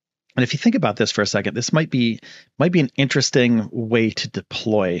 And if you think about this for a second, this might be an interesting way to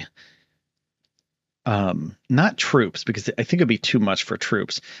deploy, not troops, because I think it'd be too much for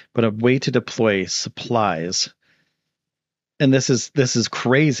troops, but a way to deploy supplies. And this is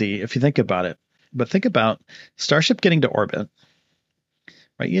crazy if you think about it. But think about Starship getting to orbit,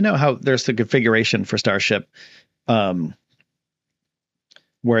 right? You know how there's the configuration for Starship, where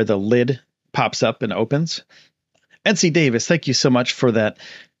the lid pops up and opens. NC Davis, thank you so much for that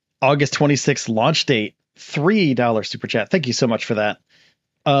August 26th launch date, $3 super chat. Thank you so much for that.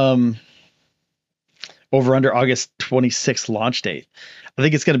 Over under August 26th launch date. I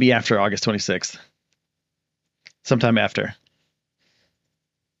think it's going to be after August 26th. Sometime after.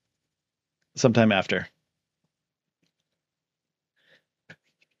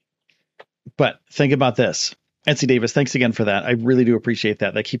 But think about this. NC Davis, thanks again for that. I really do appreciate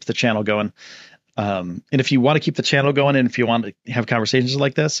that. That keeps the channel going. And if you want to keep the channel going, and if you want to have conversations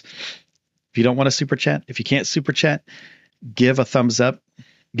like this, if you don't want to super chat, if you can't super chat, give a thumbs up,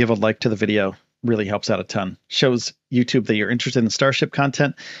 give a like to the video. Really helps out a ton. Shows YouTube that you're interested in Starship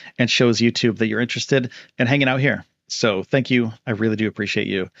content, and shows YouTube that you're interested in hanging out here. So thank you. I really do appreciate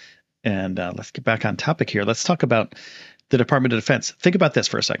you. And let's get back on topic here. Let's talk about the Department of Defense. Think about this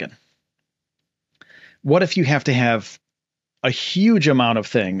for a second. What if you have to have a huge amount of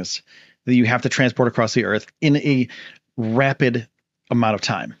things that you have to transport across the earth in a rapid amount of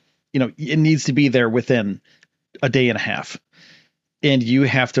time? It needs to be there within a day and a half. And you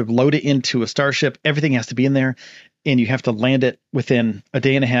have to load it into a Starship. Everything has to be in there. And you have to land it within a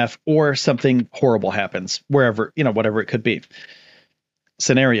day and a half, or something horrible happens wherever, whatever it could be.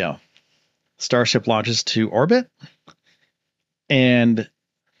 Scenario: Starship launches to orbit, and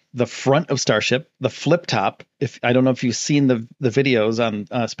the front of Starship, the flip top. If I don't know if you've seen the videos on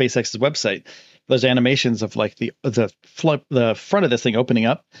SpaceX's website, there's animations of like the front of this thing opening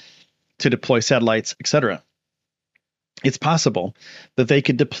up to deploy satellites, etc. It's possible that they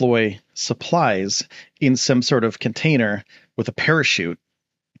could deploy supplies in some sort of container with a parachute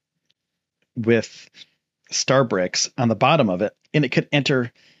with star bricks on the bottom of it, and it could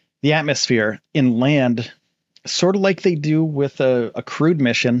enter the atmosphere and land sort of like they do with a crewed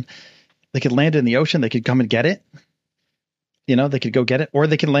mission. They could land in the ocean. They could come and get it. They could go get it, or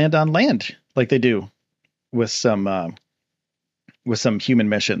they could land on land like they do with some human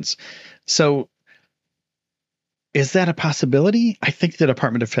missions. So is that a possibility? I think the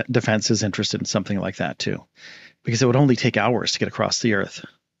Department of Defense is interested in something like that too, because it would only take hours to get across the Earth,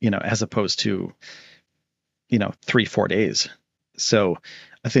 as opposed to, 3-4 days. So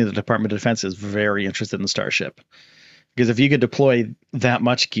I think the Department of Defense is very interested in Starship, because if you could deploy that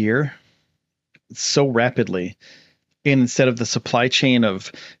much gear so rapidly, instead of the supply chain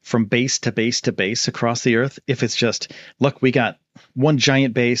of from base to base to base across the Earth, if it's just, look, we got one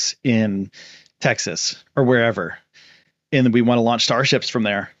giant base in Texas or wherever, and we want to launch Starships from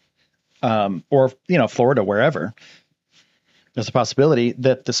there, or Florida, wherever, there's a possibility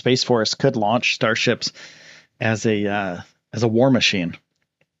that the Space Force could launch Starships as a war machine.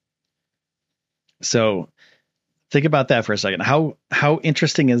 So think about that for a second. How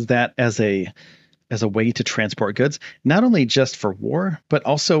interesting is that as a way to transport goods, not only just for war, but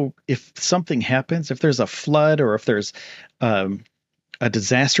also if something happens, if there's a flood or if there's a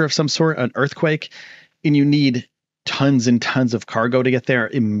disaster of some sort, an earthquake, and you need tons and tons of cargo to get there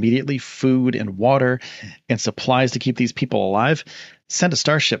immediately, food and water and supplies to keep these people alive, send a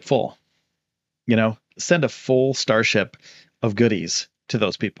Starship full. Send a full Starship of goodies to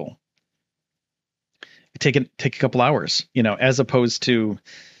those people. Take a couple hours, as opposed to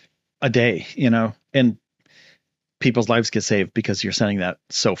a day, and people's lives get saved because you're sending that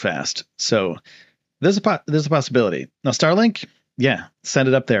so fast. So there's a possibility. Now Starlink, yeah, send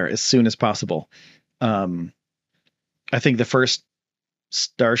it up there as soon as possible. I think the first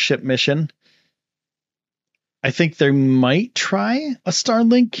Starship mission, I think they might try a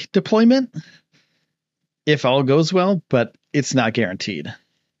Starlink deployment if all goes well, but it's not guaranteed,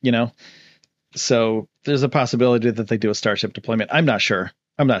 So there's a possibility that they do a Starship deployment. I'm not sure.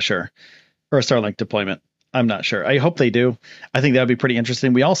 Or a Starlink deployment. I'm not sure. I hope they do. I think that would be pretty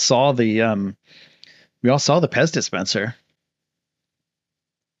interesting. We all saw the Pez dispenser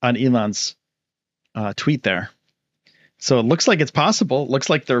on Elon's tweet there. So it looks like it's possible. It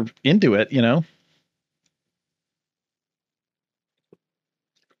looks like they're into it,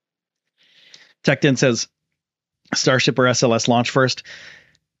 TechDin says Starship or SLS launch first.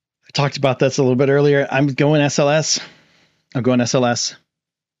 I talked about this a little bit earlier. I'm going SLS.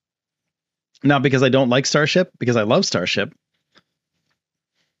 Not because I don't like Starship, because I love Starship.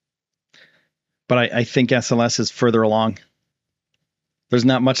 But I think SLS is further along. There's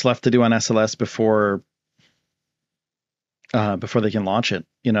not much left to do on SLS before they can launch it.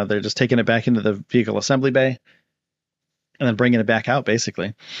 They're just taking it back into the vehicle assembly bay and then bringing it back out,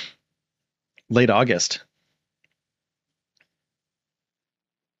 basically. Late August.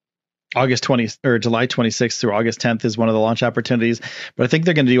 August 20 or July 26th through August 10th is one of the launch opportunities, but I think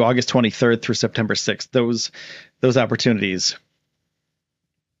they're going to do August 23rd through September 6th. Those opportunities.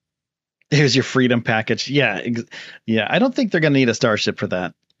 Here's your freedom package. Yeah. I don't think they're going to need a Starship for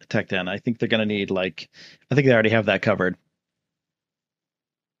that, TechDen. I think they're going to need I think they already have that covered.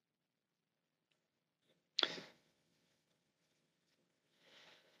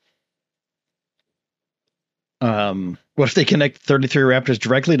 What if they connect 33 Raptors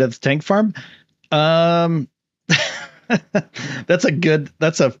directly to the tank farm? That's a good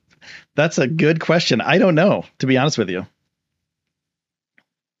question. I don't know, to be honest with you.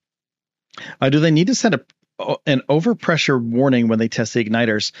 Do they need to set an overpressure warning when they test the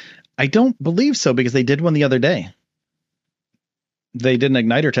igniters? I don't believe so, because they did one the other day. They did an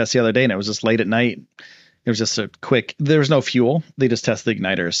igniter test the other day, and it was just late at night. It was just there was no fuel. They just tested the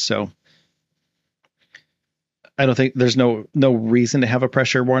igniters. So I don't think there's no reason to have a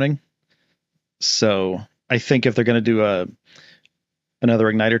pressure warning. So I think if they're going to do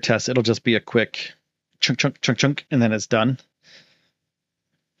another igniter test, it'll just be a quick chunk, and then it's done.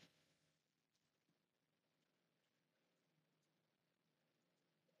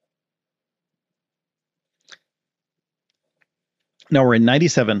 Now we're in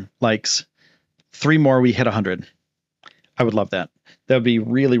 97 likes. 3 more, we hit 100. I would love that. That would be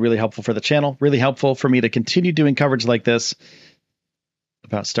really, really helpful for the channel. Really helpful for me to continue doing coverage like this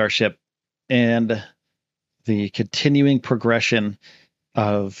about Starship and the continuing progression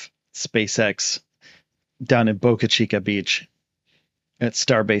of SpaceX down in Boca Chica Beach at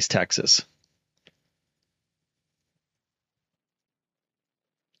Starbase, Texas.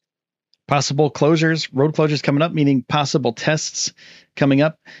 Possible closures, road closures coming up, meaning possible tests coming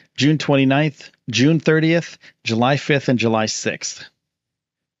up June 29th, June 30th, July 5th, and July 6th.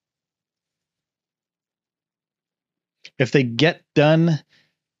 If they get done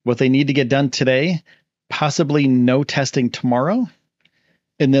what they need to get done today, possibly no testing tomorrow,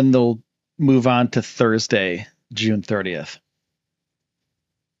 and then they'll move on to Thursday, June 30th.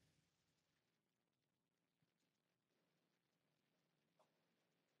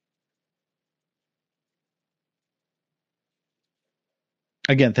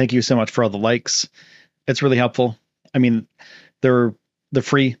 Again, thank you so much for all the likes. It's really helpful. I mean, they're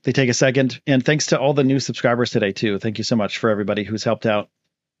free. They take a second. And thanks to all the new subscribers today, too. Thank you so much for everybody who's helped out.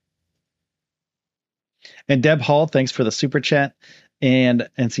 And Deb Hall, thanks for the super chat. And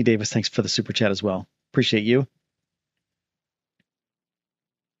NC Davis, thanks for the super chat as well. Appreciate you.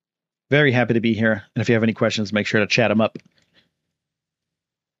 Very happy to be here. And if you have any questions, make sure to chat them up.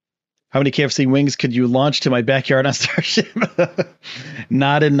 How many KFC wings could you launch to my backyard on Starship?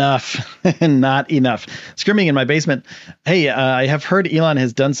 Not enough. Not enough. Screaming in my basement. Hey, I have heard Elon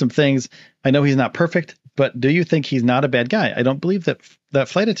has done some things. I know he's not perfect, but do you think he's not a bad guy? I don't believe that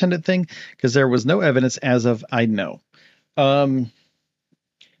flight attendant thing, because there was no evidence as of I know.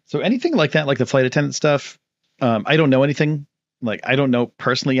 So anything like that, like the flight attendant stuff, I don't know anything. Like, I don't know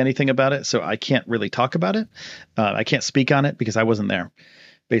personally anything about it, so I can't really talk about it. I can't speak on it because I wasn't there,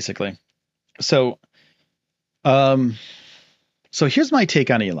 basically. So here's my take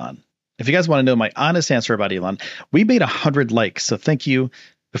on Elon. If you guys want to know my honest answer about Elon, we made 100 likes. So thank you.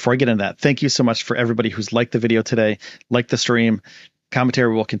 Before I get into that, thank you so much for everybody who's liked the video today, liked the stream.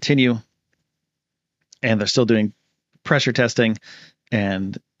 Commentary will continue. And they're still doing pressure testing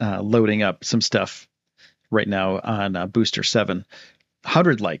and loading up some stuff right now on Booster 7.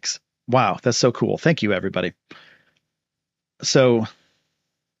 100 likes. Wow, that's so cool. Thank you, everybody. So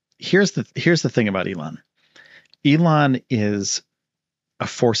here's the thing about Elon. Elon is a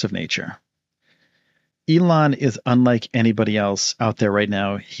force of nature. Elon is unlike anybody else out there right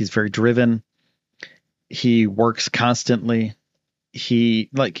now. He's very driven. He works constantly. He,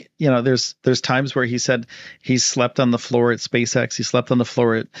 like, you know, there's times where he said he slept on the floor at SpaceX. He slept on the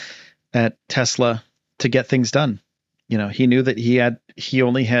floor at Tesla to get things done. You know, he knew that he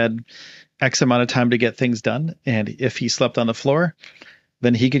only had X amount of time to get things done. And if he slept on the floor,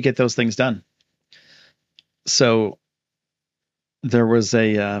 then he could get those things done. So there was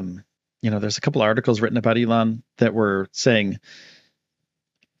there's a couple articles written about Elon that were saying,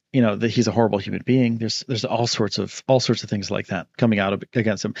 you know, that he's a horrible human being. There's all sorts of things like that coming out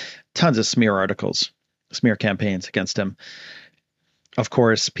against him. Tons of smear articles, smear campaigns against him. Of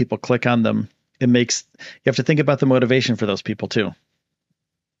course, people click on them. You have to think about the motivation for those people too.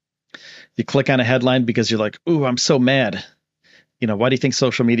 You click on a headline because you're like, ooh, I'm so mad. You know, why do you think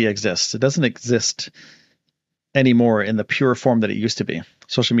social media exists? It doesn't exist anymore in the pure form that it used to be.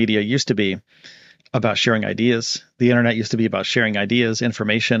 Social media used to be about sharing ideas. The internet used to be about sharing ideas,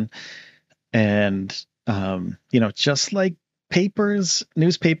 information, and just like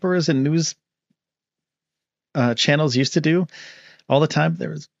newspapers and news channels used to do all the time. There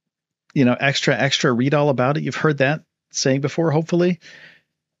was, extra read all about it. You've heard that saying before, hopefully.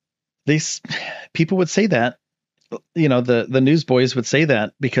 These people would say that, the newsboys would say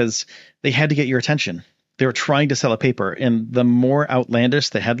that because they had to get your attention. They were trying to sell a paper, and the more outlandish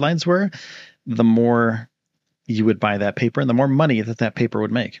the headlines were, the more you would buy that paper and the more money that paper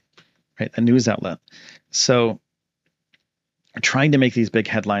would make, right? The news outlet. So trying to make these big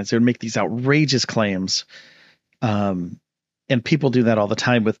headlines, they would make these outrageous claims. And people do that all the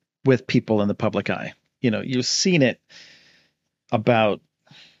time with people in the public eye. You've seen it about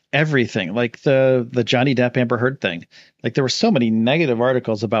everything, like the Johnny Depp Amber Heard thing. Like, there were so many negative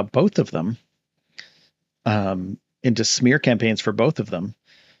articles about both of them, into smear campaigns for both of them.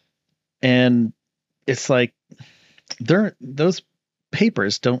 And it's like those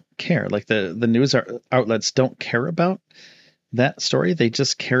papers don't care. Like the news outlets don't care about that story. They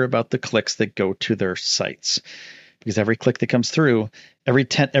just care about the clicks that go to their sites, because every click that comes through, every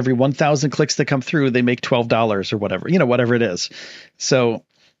 1,000 clicks that come through, they make $12 or whatever, whatever it is. So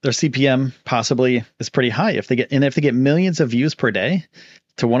their CPM possibly is pretty high. If they get millions of views per day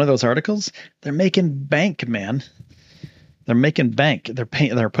to one of those articles, they're making bank, man. They're making bank. They're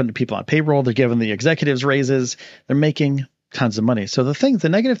putting people on payroll. They're giving the executives raises. They're making tons of money. So the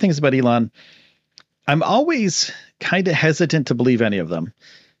negative things about Elon, I'm always kind of hesitant to believe any of them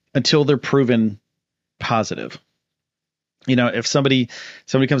until they're proven positive. If somebody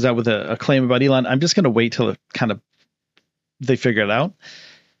comes out with a claim about Elon, I'm just going to wait till they figure it out.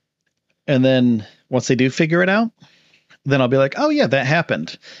 And then once they do figure it out, then I'll be like, oh yeah, that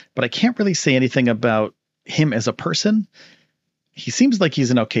happened. But I can't really say anything about him as a person. He seems like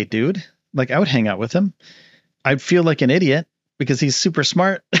he's an okay dude. Like I would hang out with him. I'd feel like an idiot because he's super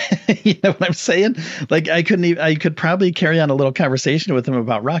smart. You know what I'm saying? Like I could probably carry on a little conversation with him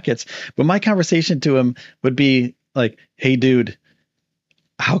about rockets, but my conversation to him would be like, hey dude,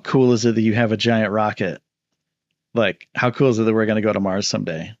 how cool is it that you have a giant rocket? Like, how cool is it that we're going to go to Mars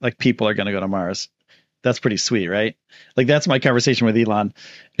someday? Like people are going to go to Mars. That's pretty sweet, right? Like that's my conversation with Elon.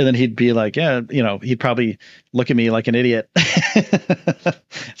 And then he'd be like, yeah, he'd probably look at me like an idiot.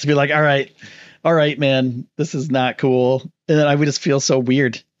 To be like, all right, man, this is not cool. And then I would just feel so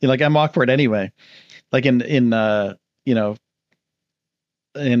weird. Like I'm awkward anyway. Like in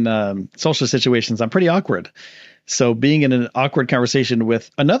social situations, I'm pretty awkward. So being in an awkward conversation with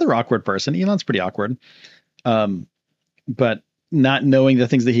another awkward person, Elon's pretty awkward. But not knowing the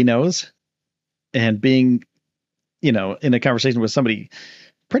things that he knows and being, in a conversation with somebody,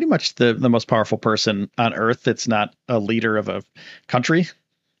 pretty much the most powerful person on earth that's not a leader of a country.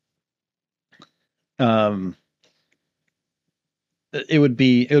 It would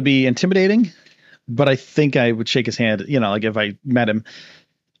be intimidating, but I think I would shake his hand, like if I met him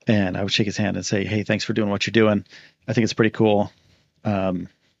and I would shake his hand and say, hey, thanks for doing what you're doing. I think it's pretty cool. Can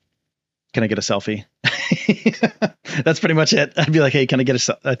I get a selfie? That's pretty much it. I'd be like, hey, can I get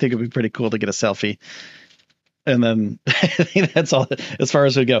I think it'd be pretty cool to get a selfie. And then I think that's all as far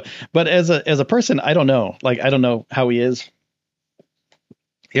as we go. But as a person, I don't know. Like, I don't know how he is.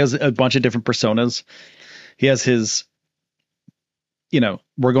 He has a bunch of different personas. He has his,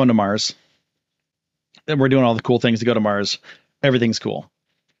 we're going to Mars and we're doing all the cool things to go to Mars. Everything's cool.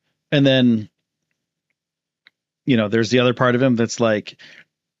 And then, there's the other part of him that's like,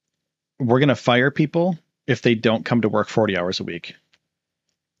 we're going to fire people if they don't come to work 40 hours a week.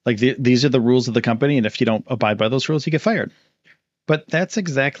 Like these are the rules of the company. And if you don't abide by those rules, you get fired. But that's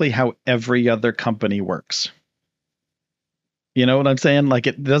exactly how every other company works. You know what I'm saying? Like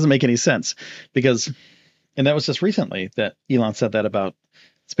it doesn't make any sense because, and that was just recently that Elon said that about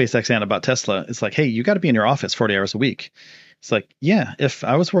SpaceX and about Tesla. It's like, hey, you got to be in your office 40 hours a week. It's like, yeah, if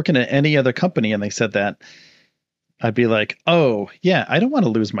I was working at any other company and they said that, I'd be like, oh yeah, I don't want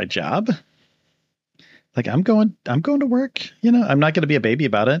to lose my job. Like I'm going to work, I'm not going to be a baby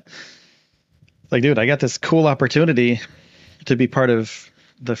about it. Like, dude, I got this cool opportunity to be part of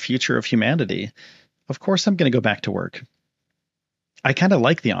the future of humanity. Of course I'm going to go back to work. I kind of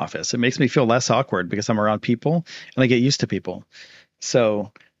like the office. It makes me feel less awkward because I'm around people and I get used to people.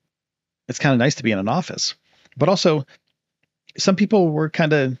 So it's kind of nice to be in an office, but also some people were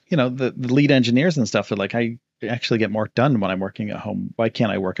kind of, the lead engineers and stuff. They're like, I actually get more done when I'm working at home. Why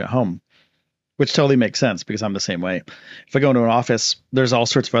can't I work at home? Which totally makes sense because I'm the same way. If I go into an office, there's all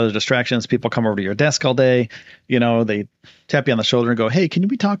sorts of other distractions. People come over to your desk all day. They tap you on the shoulder and go, hey, can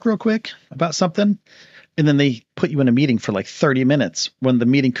we talk real quick about something? And then they put you in a meeting for like 30 minutes when the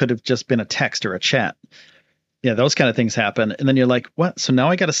meeting could have just been a text or a chat. Yeah, those kind of things happen. And then you're like, what? So now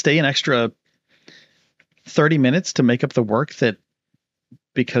I got to stay an extra 30 minutes to make up the work that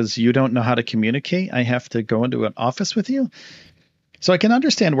because you don't know how to communicate, I have to go into an office with you. So I can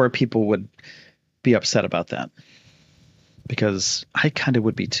understand where people would be upset about that because I kind of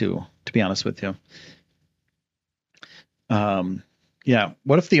would be too, to be honest with you. Yeah.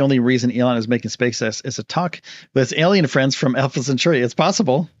 What if the only reason Elon is making SpaceX is to talk with his alien friends from Alpha Centauri? It's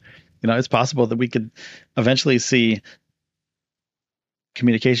possible. It's possible that we could eventually see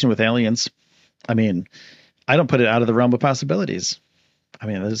communication with aliens. I mean, I don't put it out of the realm of possibilities. I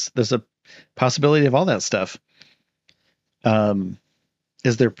mean, there's a possibility of all that stuff.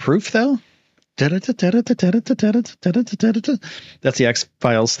 Is there proof though? That's the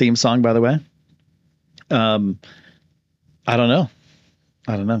X-Files theme song, by the way. I don't know.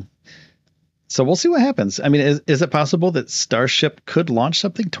 So we'll see what happens. I mean, is it possible that Starship could launch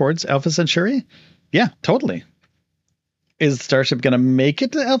something towards Alpha Centauri? Yeah, totally. Is Starship going to make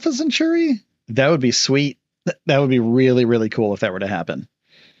it to Alpha Centauri? That would be sweet. That would be really, really cool if that were to happen.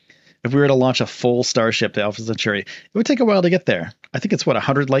 If we were to launch a full Starship to Alpha Centauri, it would take a while to get there. I think it's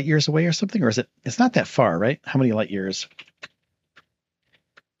 100 light years away or something, or is it? It's not that far, right? How many light years?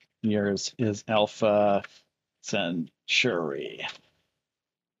 Years is Alpha Centauri.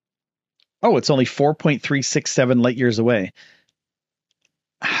 Oh, it's only 4.367 light years away.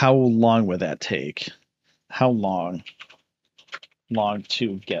 How long would that take? How long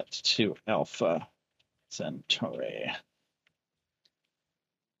to get to Alpha Centauri?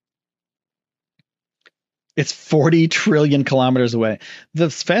 It's 40 trillion kilometers away. The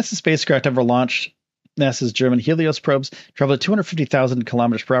fastest spacecraft ever launched, NASA's German Helios probes, travel at 250,000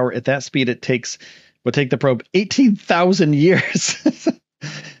 kilometers per hour. At that speed, would take the probe 18,000 years.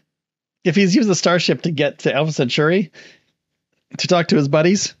 If he's used the Starship to get to Alpha Centauri to talk to his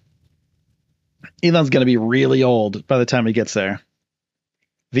buddies, Elon's going to be really old by the time he gets there.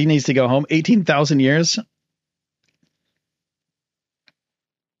 If he needs to go home, 18,000 years.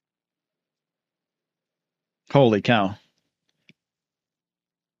 Holy cow.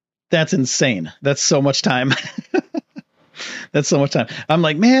 That's insane. That's so much time. That's so much time. I'm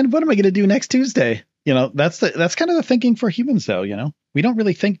like, man, what am I going to do next Tuesday? That's kind of the thinking for humans, though. We don't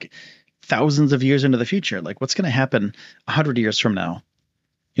really think thousands of years into the future. Like, what's going to happen 100 years from now?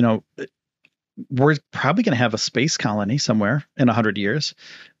 We're probably going to have a space colony somewhere in 100 years.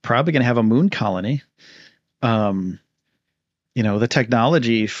 Probably going to have a moon colony. The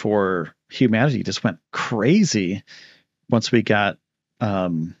technology for humanity just went crazy once we got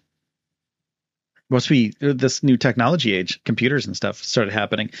this new technology age, computers and stuff started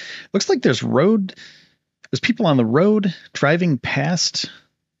happening. Looks like there's people on the road driving past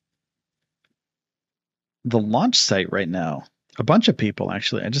the launch site right now. A bunch of people,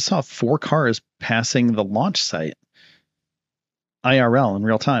 actually. I just saw 4 cars passing the launch site IRL in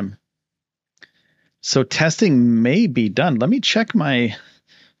real time. So testing may be done. Let me check my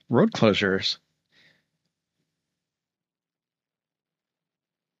road closures.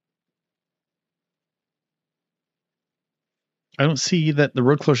 I don't see that the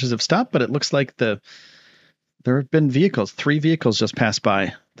road closures have stopped, but it looks like there have been 3 vehicles just passed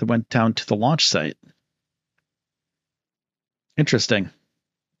by that went down to the launch site. Interesting.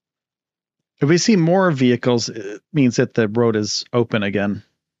 If we see more vehicles, it means that the road is open again.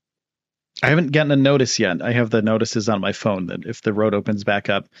 I haven't gotten a notice yet. I have the notices on my phone that if the road opens back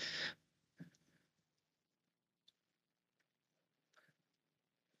up.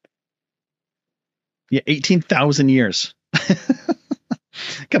 Yeah, 18,000 years.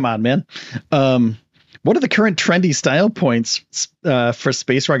 Come on, man. What are the current trendy style points for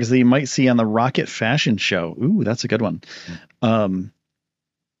space rockets that you might see on the Rocket Fashion Show? Ooh, that's a good one. I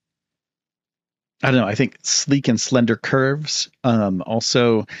don't know. I think sleek and slender curves.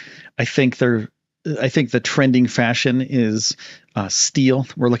 Also, I think the trending fashion is steel.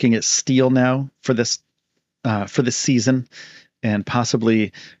 We're looking at steel now for this season, and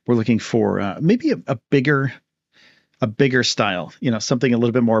possibly we're looking for maybe a bigger style. Something a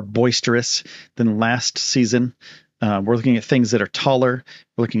little bit more boisterous than last season. We're looking at things that are taller.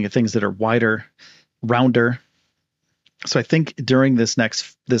 We're looking at things that are wider, rounder. So I think during this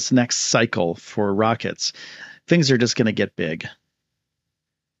next cycle for rockets, things are just going to get big.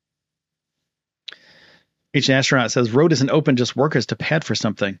 Ancient Astronaut says, road isn't open, just workers to pad for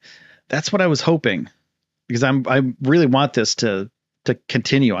something. That's what I was hoping, because I really want this to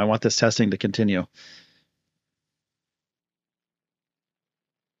continue. I want this testing to continue.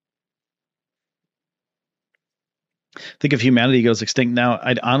 Think if humanity goes extinct now,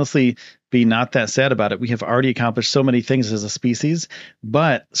 I'd honestly be not that sad about it. We have already accomplished so many things as a species,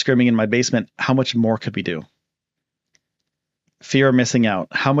 but screaming in my basement, how much more could we do? Fear of missing out.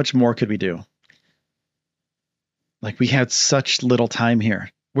 How much more could we do? Like, we had such little time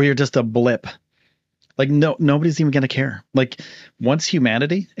here. We're just a blip. Like, nobody's even going to care. Like, once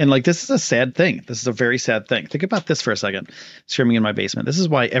humanity, and like, this is a sad thing. This is a very sad thing. Think about this for a second. Screaming in my basement. This is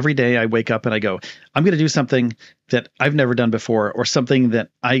why every day I wake up and I go, I'm going to do something that I've never done before, or something that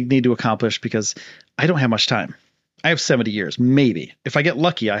I need to accomplish, because I don't have much time. I have 70 years, maybe. If I get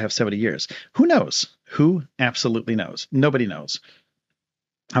lucky, I have 70 years. Who knows? Who absolutely knows? Nobody knows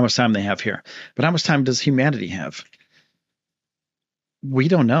how much time they have here. But how much time does humanity have? We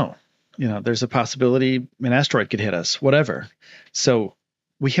don't know. There's a possibility an asteroid could hit us, whatever. So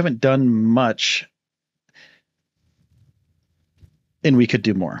we haven't done much, and we could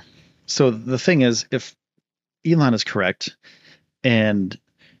do more. So the thing is, if Elon is correct and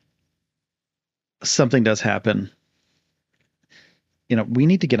something does happen, we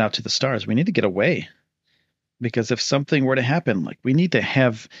need to get out to the stars. We need to get away, because if something were to happen, like, we need to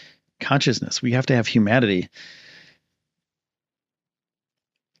have consciousness. We have to have humanity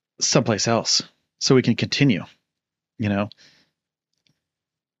someplace else so we can continue, and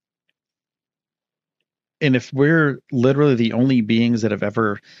if we're literally the only beings that have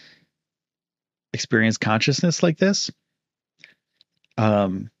ever experienced consciousness like this,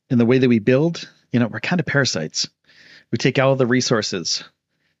 in the way that we build, we're kind of parasites. We take all the resources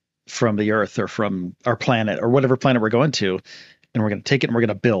from the earth or from our planet or whatever planet we're going to, and we're going to take it and we're going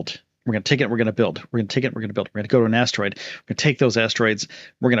to build. We're going to take it, we're going to build. We're going to take it, we're going to build. We're going to go to an asteroid. We're going to take those asteroids.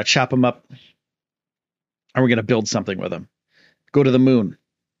 We're going to chop them up. And we're going to build something with them. Go to the moon,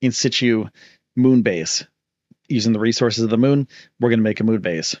 in situ moon base. Using the resources of the moon, we're going to make a moon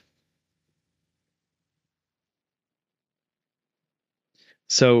base.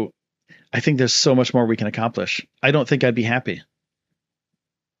 So I think there's so much more we can accomplish. I don't think I'd be happy.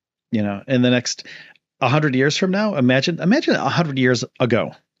 In the next 100 years from now, imagine 100 years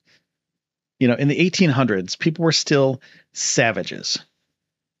ago. In the 1800s, people were still savages.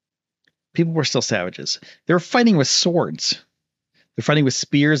 They were fighting with swords. They're fighting with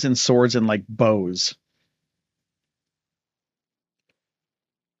spears and swords and like bows.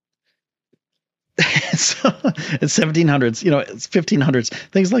 So it's 1700s, it's 1500s,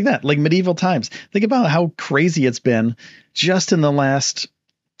 things like that, like medieval times. Think about how crazy it's been just in the last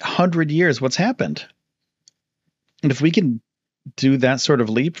 100 years. What's happened? And if we can do that sort of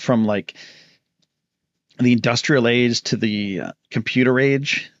leap from like the industrial age to the computer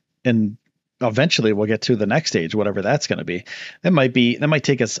age, and eventually we'll get to the next age, whatever that's going to be. That might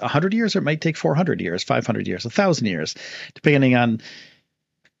take us 100 years, or it might take 400 years, 500 years, 1,000 years, depending on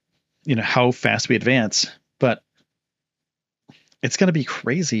how fast we advance. But it's going to be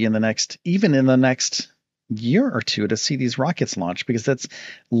crazy even in the next year or two to see these rockets launch, because that's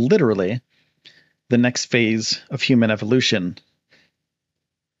literally the next phase of human evolution.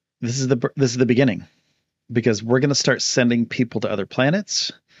 This is the beginning, because we're going to start sending people to other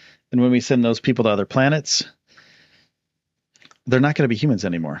planets. And when we send those people to other planets, they're not going to be humans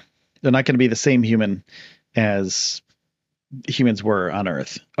anymore. They're not going to be the same human as humans were on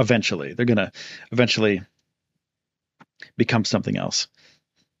Earth. Eventually, they're going to become something else.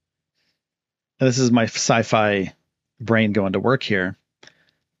 And this is my sci-fi brain going to work here,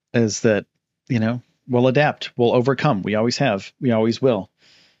 is that, we'll adapt, we'll overcome. We always have, we always will.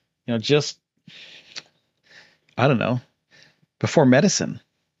 Just, I don't know, before medicine,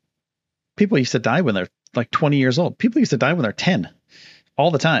 people used to die when they're like 20 years old. People used to die when they're 10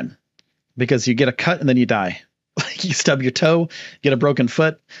 all the time, because you get a cut and then you die. Like you stub your toe, get a broken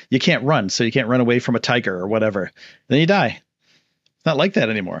foot, you can't run, so you can't run away from a tiger or whatever. Then you die. It's not like that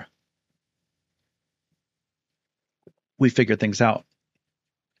anymore. We figured things out.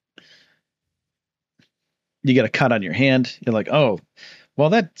 You get a cut on your hand, you're like, oh, well,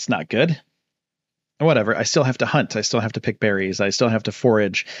 that's not good. Whatever. I still have to hunt. I still have to pick berries. I still have to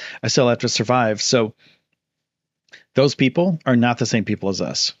forage. I still have to survive. So those people are not the same people as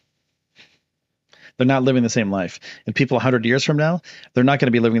us. They're not living the same life. And people 100 years from now, they're not going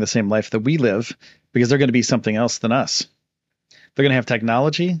to be living the same life that we live, because they're going to be something else than us. They're going to have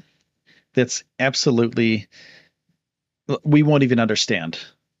technology that's absolutely, we won't even understand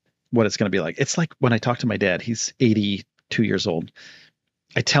what it's going to be like. It's like when I talk to my dad, he's 82 years old.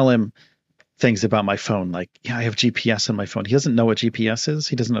 I tell him things about my phone, like, yeah, I have GPS on my phone. He doesn't know what GPS is.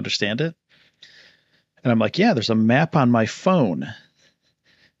 He doesn't understand it. And I'm like, yeah, there's a map on my phone.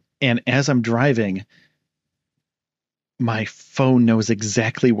 And as I'm driving, my phone knows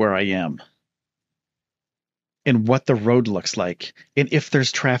exactly where I am and what the road looks like, and if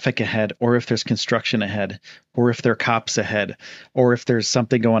there's traffic ahead, or if there's construction ahead, or if there are cops ahead, or if there's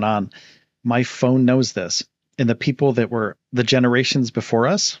something going on. My phone knows this. And the people that were the generations before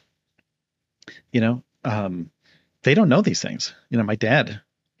us, they don't know these things. My dad,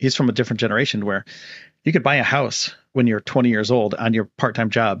 he's from a different generation where you could buy a house when you're 20 years old on your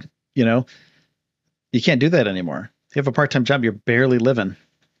part-time job. You can't do that anymore. If you have a part-time job, you're barely living.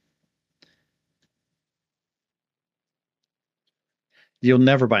 You'll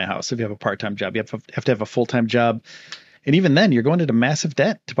never buy a house if you have a part-time job. You have to have a full-time job. And even then, you're going into massive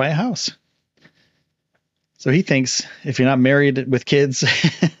debt to buy a house. So he thinks if you're not married with kids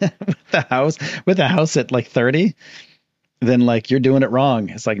with a house at like 30, then like you're doing it wrong.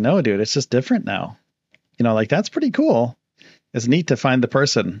 It's like, no, dude, it's just different now. Like that's pretty cool. It's neat to find the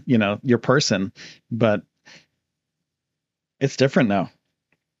person, your person, but it's different now.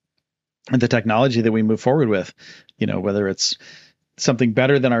 And the technology that we move forward with, whether it's something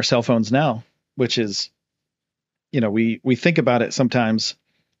better than our cell phones now, which is, we think about it sometimes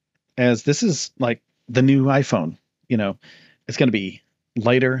as this is like the new iPhone. It's going to be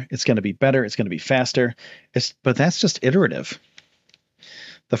lighter, it's going to be better, it's going to be faster. But that's just iterative.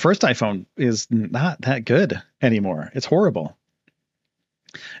 The first iPhone is not that good anymore. It's horrible.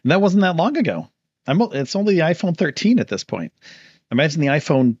 And that wasn't that long ago. It's only the iPhone 13 at this point. Imagine the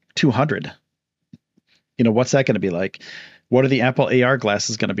iPhone 200. What's that going to be like? What are the Apple AR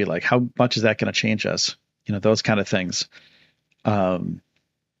glasses going to be like? How much is that going to change us? Those kind of things. Are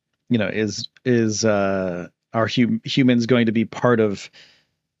humans going to be part of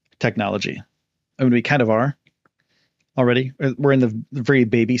technology? I mean, we kind of are already. We're in the very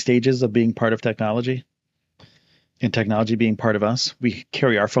baby stages of being part of technology. and technology being part of us. We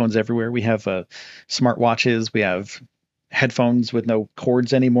carry our phones everywhere. We have smart watches. We have headphones with no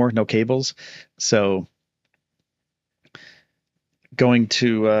cords anymore, no cables. So going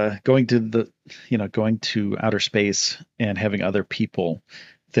to going to outer space and having other people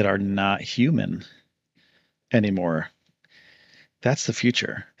that are not human anymore, that's the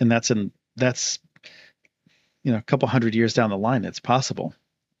future. And that's a couple hundred years down the line, it's possible.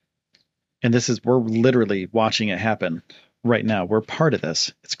 And we're literally watching it happen right now. We're part of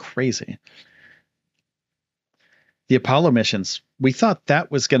this. It's crazy. The Apollo missions, we thought that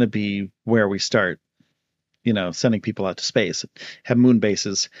was going to be where we start, sending people out to space, have moon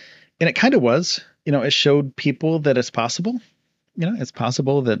bases. And it kind of was. It showed people that it's possible. It's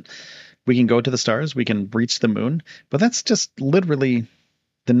possible that we can go to the stars, we can reach the moon, but that's just literally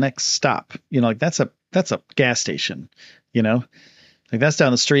the next stop. Like that's a gas station, like that's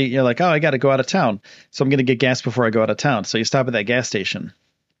down the street. You're like, oh, I got to go out of town, so I'm going to get gas before I go out of town. So you stop at that gas station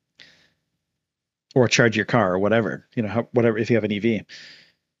or charge your car or whatever, whatever, if you have an EV.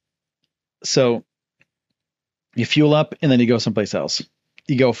 So you fuel up and then you go someplace else.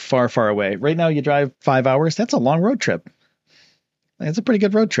 You go far, far away. Right now you drive 5 hours. That's a long road trip. It's a pretty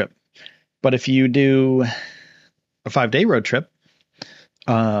good road trip. But if you do a 5-day road trip,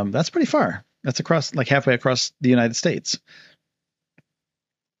 that's pretty far. That's halfway across the United States.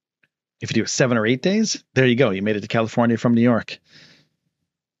 If you do 7 or 8 days, there you go. You made it to California from New York.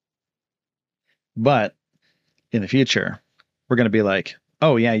 But in the future, we're going to be like,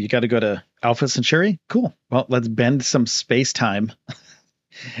 oh yeah, you got to go to Alpha Centauri? Cool. Well, let's bend some space time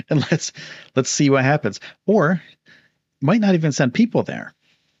and let's see what happens. Or might not even send people there.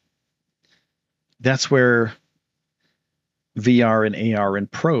 That's where VR and AR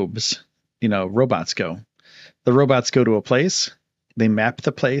and probes, robots go. The robots go to a place, they map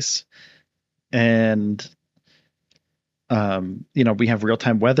the place, and we have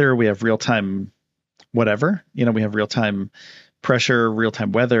real-time weather, we have real-time whatever, we have real-time pressure,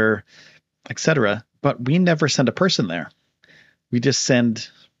 real-time weather, etc. But we never send a person there. We just send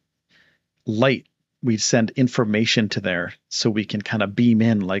light. We send information to there so we can kind of beam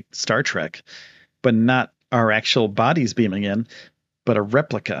in like Star Trek, but not our actual bodies beaming in, but a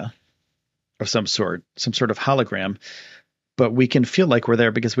replica of some sort of hologram. But we can feel like we're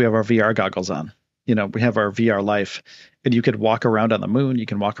there because we have our VR goggles on. We have our VR life, and you could walk around on the moon. You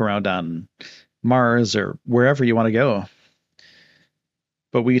can walk around on Mars or wherever you want to go.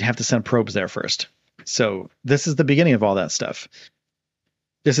 But we'd have to send probes there first. So this is the beginning of all that stuff.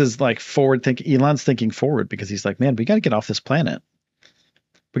 This is like forward thinking. Elon's thinking forward because he's like, man, we got to get off this planet.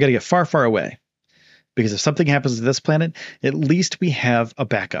 We got to get far, far away. Because if something happens to this planet, at least we have a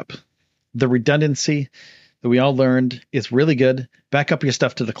backup. The redundancy that we all learned is really good. Back up your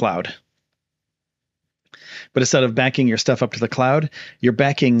stuff to the cloud. But instead of backing your stuff up to the cloud, you're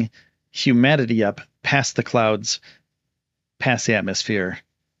backing humanity up past the clouds, past the atmosphere,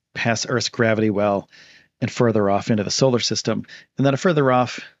 past Earth's gravity well, and further off into the solar system, and then further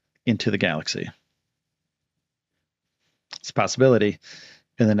off into the galaxy. It's a possibility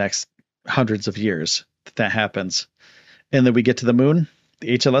in the next hundreds of years that happens. And then we get to the moon,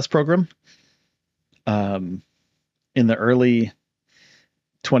 the HLS program, in the early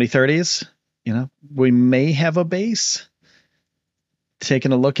 2030s. We may have a base.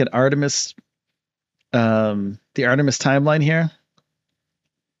 Taking a look at Artemis, the Artemis timeline here.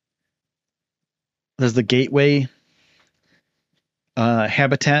 There's the Gateway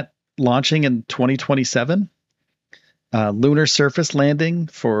habitat launching in 2027. Lunar surface landing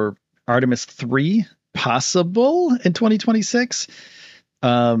for Artemis 3 possible in 2026.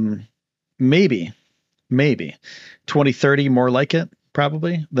 Maybe 2030 more like it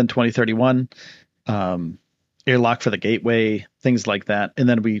probably than 2031. Airlock for the Gateway, things like that, and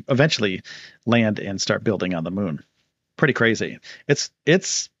then we eventually land and start building on the moon. Pretty crazy. It's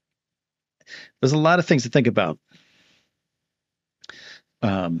there's a lot of things to think about.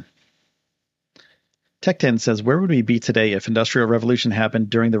 Tech10 says, where would we be today if Industrial Revolution happened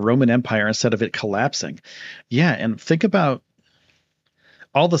during the Roman Empire instead of it collapsing? Yeah, and think about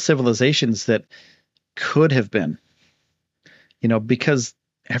all the civilizations that could have been, because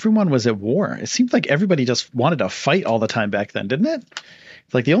everyone was at war. It seemed like everybody just wanted to fight all the time back then, didn't it?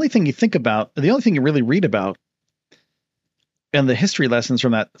 Like the only thing you think about, the only thing you really read about, and the history lessons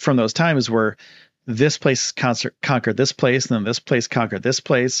from those times were this place conquered this place, and then this place conquered this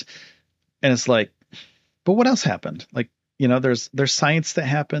place, and it's like, but what else happened? Like, there's science that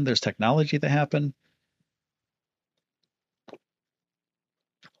happened, there's technology that happened.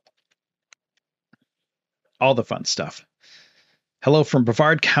 All the fun stuff. Hello from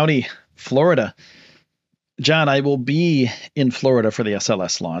Brevard County, Florida. John, I will be in Florida for the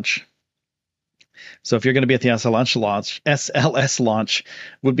SLS launch. So if you're going to be at the SLS launch,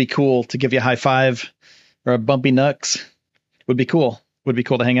 would be cool to give you a high five or a bumpy knucks. Would be cool. Would be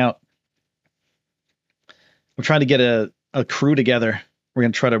cool to hang out. I'm trying to get a crew together. We're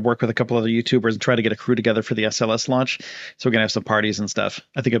going to try to work with a couple other YouTubers and try to get a crew together for the SLS launch. So we're going to have some parties and stuff.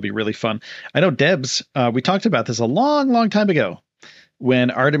 I think it'll be really fun. I know Debs, we talked about this a long time ago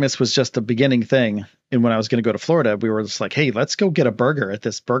when Artemis was just a beginning thing. And when I was going to go to Florida, we were just like, hey, let's go get a burger at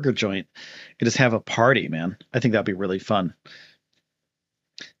this burger joint and just have a party, man. I think that'd be really fun.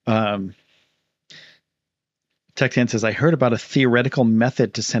 Tech10 says, I heard about a theoretical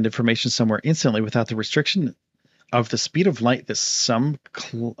method to send information somewhere instantly without the restriction of the speed of light that some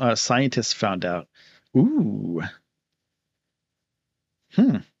scientists found out. Ooh.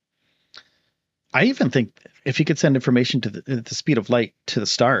 I even think if you could send information to the speed of light to the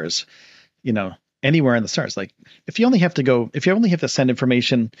stars, anywhere in the stars, like if you only have to send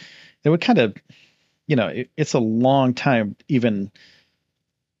information, it would kind of, it's a long time even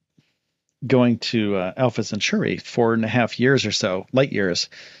going to Alpha Centauri, 4.5 years or so, light years.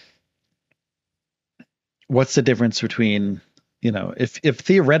 What's the difference between, if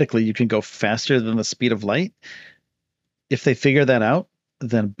theoretically you can go faster than the speed of light, if they figure that out,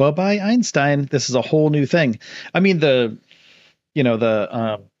 then bye-bye Einstein. This is a whole new thing. I mean, the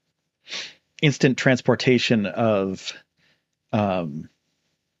instant transportation of,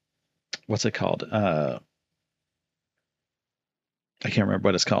 what's it called? I can't remember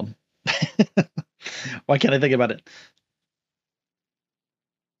what it's called. Why can't I think about it?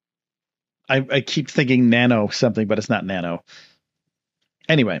 I keep thinking nano something, but it's not nano.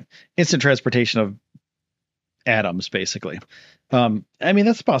 Anyway, instant transportation of atoms, basically. I mean,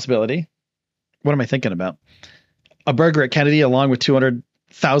 that's a possibility. What am I thinking about? A burger at Kennedy along with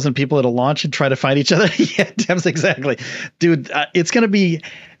 200,000 people at a launch and try to find each other? Yeah, Debs, exactly. Dude, it's going to be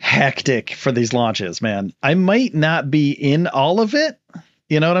hectic for these launches, man. I might not be in all of it.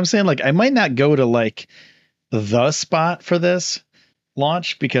 You know what I'm saying? Like, I might not go to like the spot for this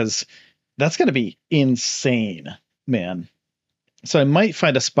launch because that's going to be insane, man. So I might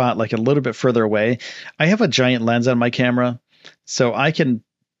find a spot like a little bit further away. I have a giant lens on my camera, so I can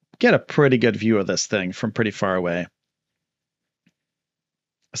get a pretty good view of this thing from pretty far away.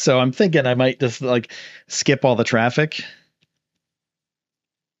 So I'm thinking I might just like skip all the traffic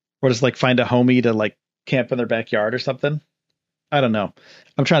or just like find a homie to like camp in their backyard or something. I don't know.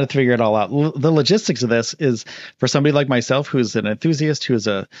 I'm trying to figure it all out. The logistics of this is for somebody like myself, who's an enthusiast, who's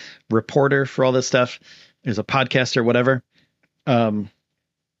a reporter for all this stuff, who's a podcaster, whatever.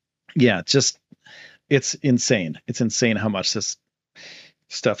 Yeah, just it's insane. It's insane how much this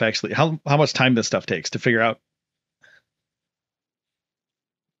stuff actually, how much time this stuff takes to figure out.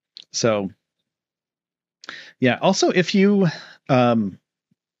 So yeah, also if you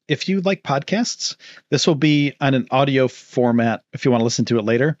like podcasts, this will be on an audio format if you want to listen to it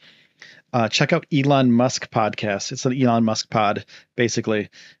later. Check out Elon Musk podcast. It's an Elon Musk pod, basically,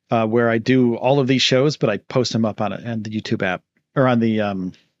 where I do all of these shows, but I post them up on the YouTube app or on the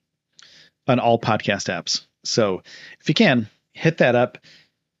on all podcast apps. So if you can, hit that up.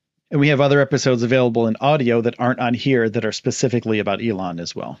 And we have other episodes available in audio that aren't on here that are specifically about Elon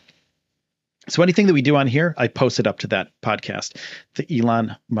as well. So anything that we do on here, I post it up to that podcast, the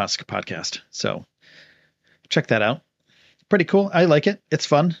Elon Musk podcast. So check that out. Pretty cool. I like it. It's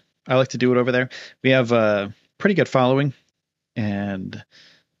fun. I like to do it over there. We have a pretty good following. And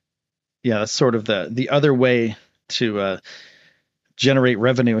yeah, that's sort of the other way to generate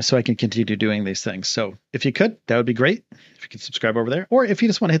revenue so I can continue doing these things. So if you could, that would be great. If you could subscribe over there. Or if you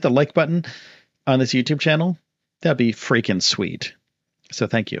just want to hit the like button on this YouTube channel, that'd be freaking sweet. So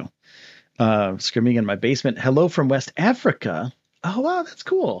thank you. Screaming in my basement. Hello from West Africa. Oh, wow. That's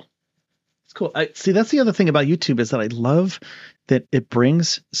cool. It's cool. See, that's the other thing about YouTube is that I love that it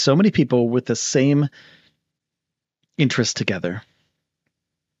brings so many people with the same interest together.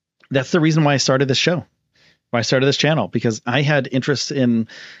 That's the reason why I started this show. Why I started this channel, because I had interest in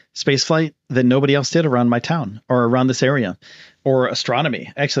spaceflight that nobody else did around my town or around this area, or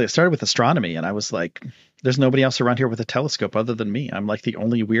astronomy. Actually, it started with astronomy, and I was like, there's nobody else around here with a telescope other than me. I'm like the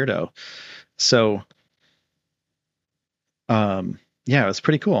only weirdo. So, yeah, it's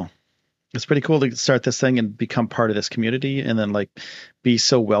pretty cool. It's pretty cool to start this thing and become part of this community, and then like be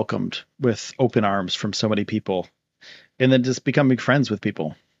so welcomed with open arms from so many people, and then just becoming friends with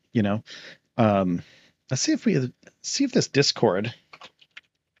people, you know? Let's see if this Discord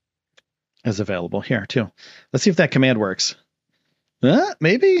is available here too. Let's see if that command works.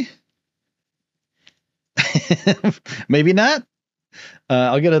 Maybe. Maybe not.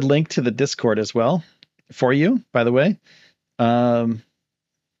 I'll get a link to the Discord as well. for you, by the way. Yeah,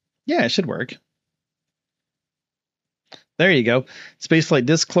 it should work. There you go. Spaceflight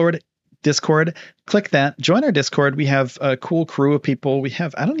Discord. Click that. Join our Discord. We have a cool crew of people.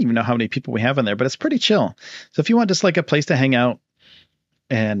 I don't even know how many people we have in there, but it's pretty chill. So if you want just like a place to hang out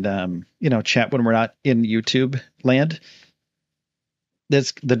and, chat when we're not in YouTube land,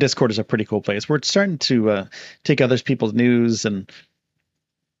 the Discord is a pretty cool place. We're starting to take other people's news and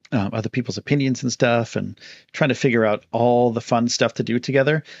other people's opinions and stuff and trying to figure out all the fun stuff to do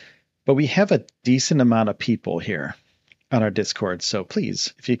together. But we have a decent amount of people here on our Discord. So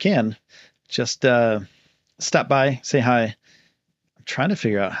please, if you can, just stop by, say hi. I'm trying to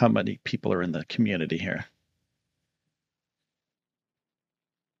figure out how many people are in the community here.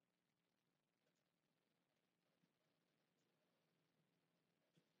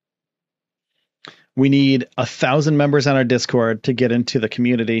 We need 1,000 members on our Discord to get into the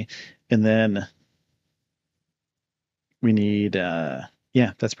community. And then we need,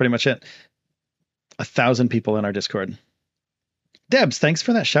 that's pretty much it. 1,000 people in our Discord. Debs, thanks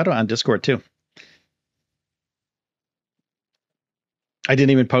for that shout out on Discord too. I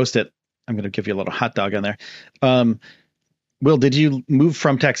didn't even post it. I'm going to give you a little hot dog on there. Will, did you move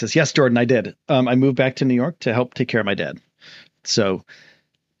from Texas? Yes, Jordan, I did. I moved back to New York to help take care of my dad. So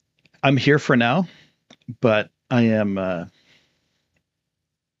I'm here for now, but I am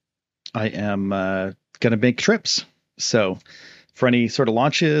going to make trips. So for any sort of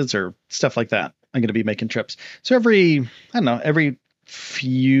launches or stuff like that, I'm going to be making trips. So every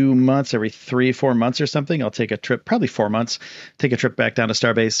few months, every 3-4 months or something, I'll take a trip, probably 4 months, take a trip back down to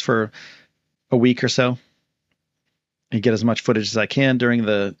Starbase for a week or so and get as much footage as I can during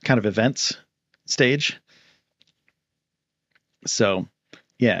the kind of events stage. So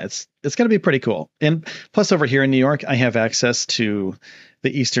yeah, it's going to be pretty cool. And plus over here in New York, I have access to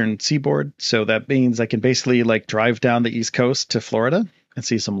the Eastern Seaboard. So that means I can basically like drive down the East Coast to Florida and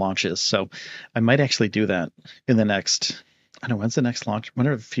see some launches. So I might actually do that in the next, I don't know, when's the next launch? When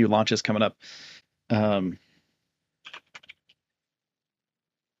are a few launches coming up?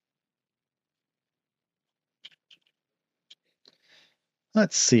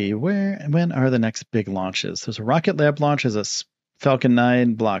 Let's see, when are the next big launches? There's a Rocket Lab launch, there's a Falcon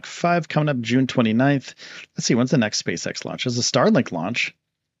 9 Block 5 coming up June 29th. Let's see, when's the next SpaceX launch? There's a Starlink launch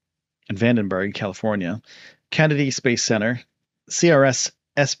in Vandenberg, California. Kennedy Space Center, CRS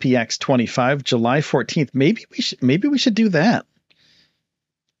SPX 25, July 14th. Maybe we should do that.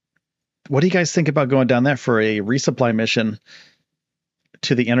 What do you guys think about going down there for a resupply mission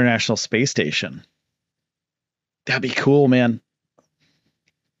to the International Space Station? That'd be cool, man.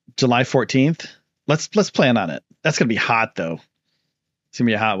 July 14th. Let's plan on it. That's going to be hot though. It's going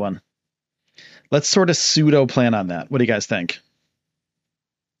to be a hot one. Let's sort of pseudo plan on that. What do you guys think?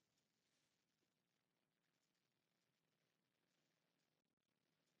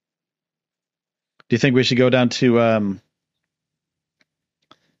 Do you think we should go down to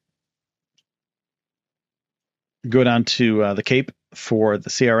the Cape for the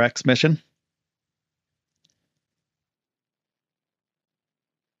CRX mission?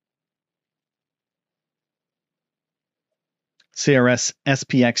 CRS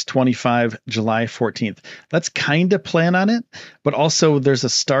SPX 25, July 14th. Let's kind of plan on it, but also there's a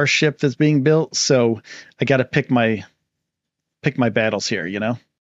Starship that's being built, so I got to pick my battles here, you know?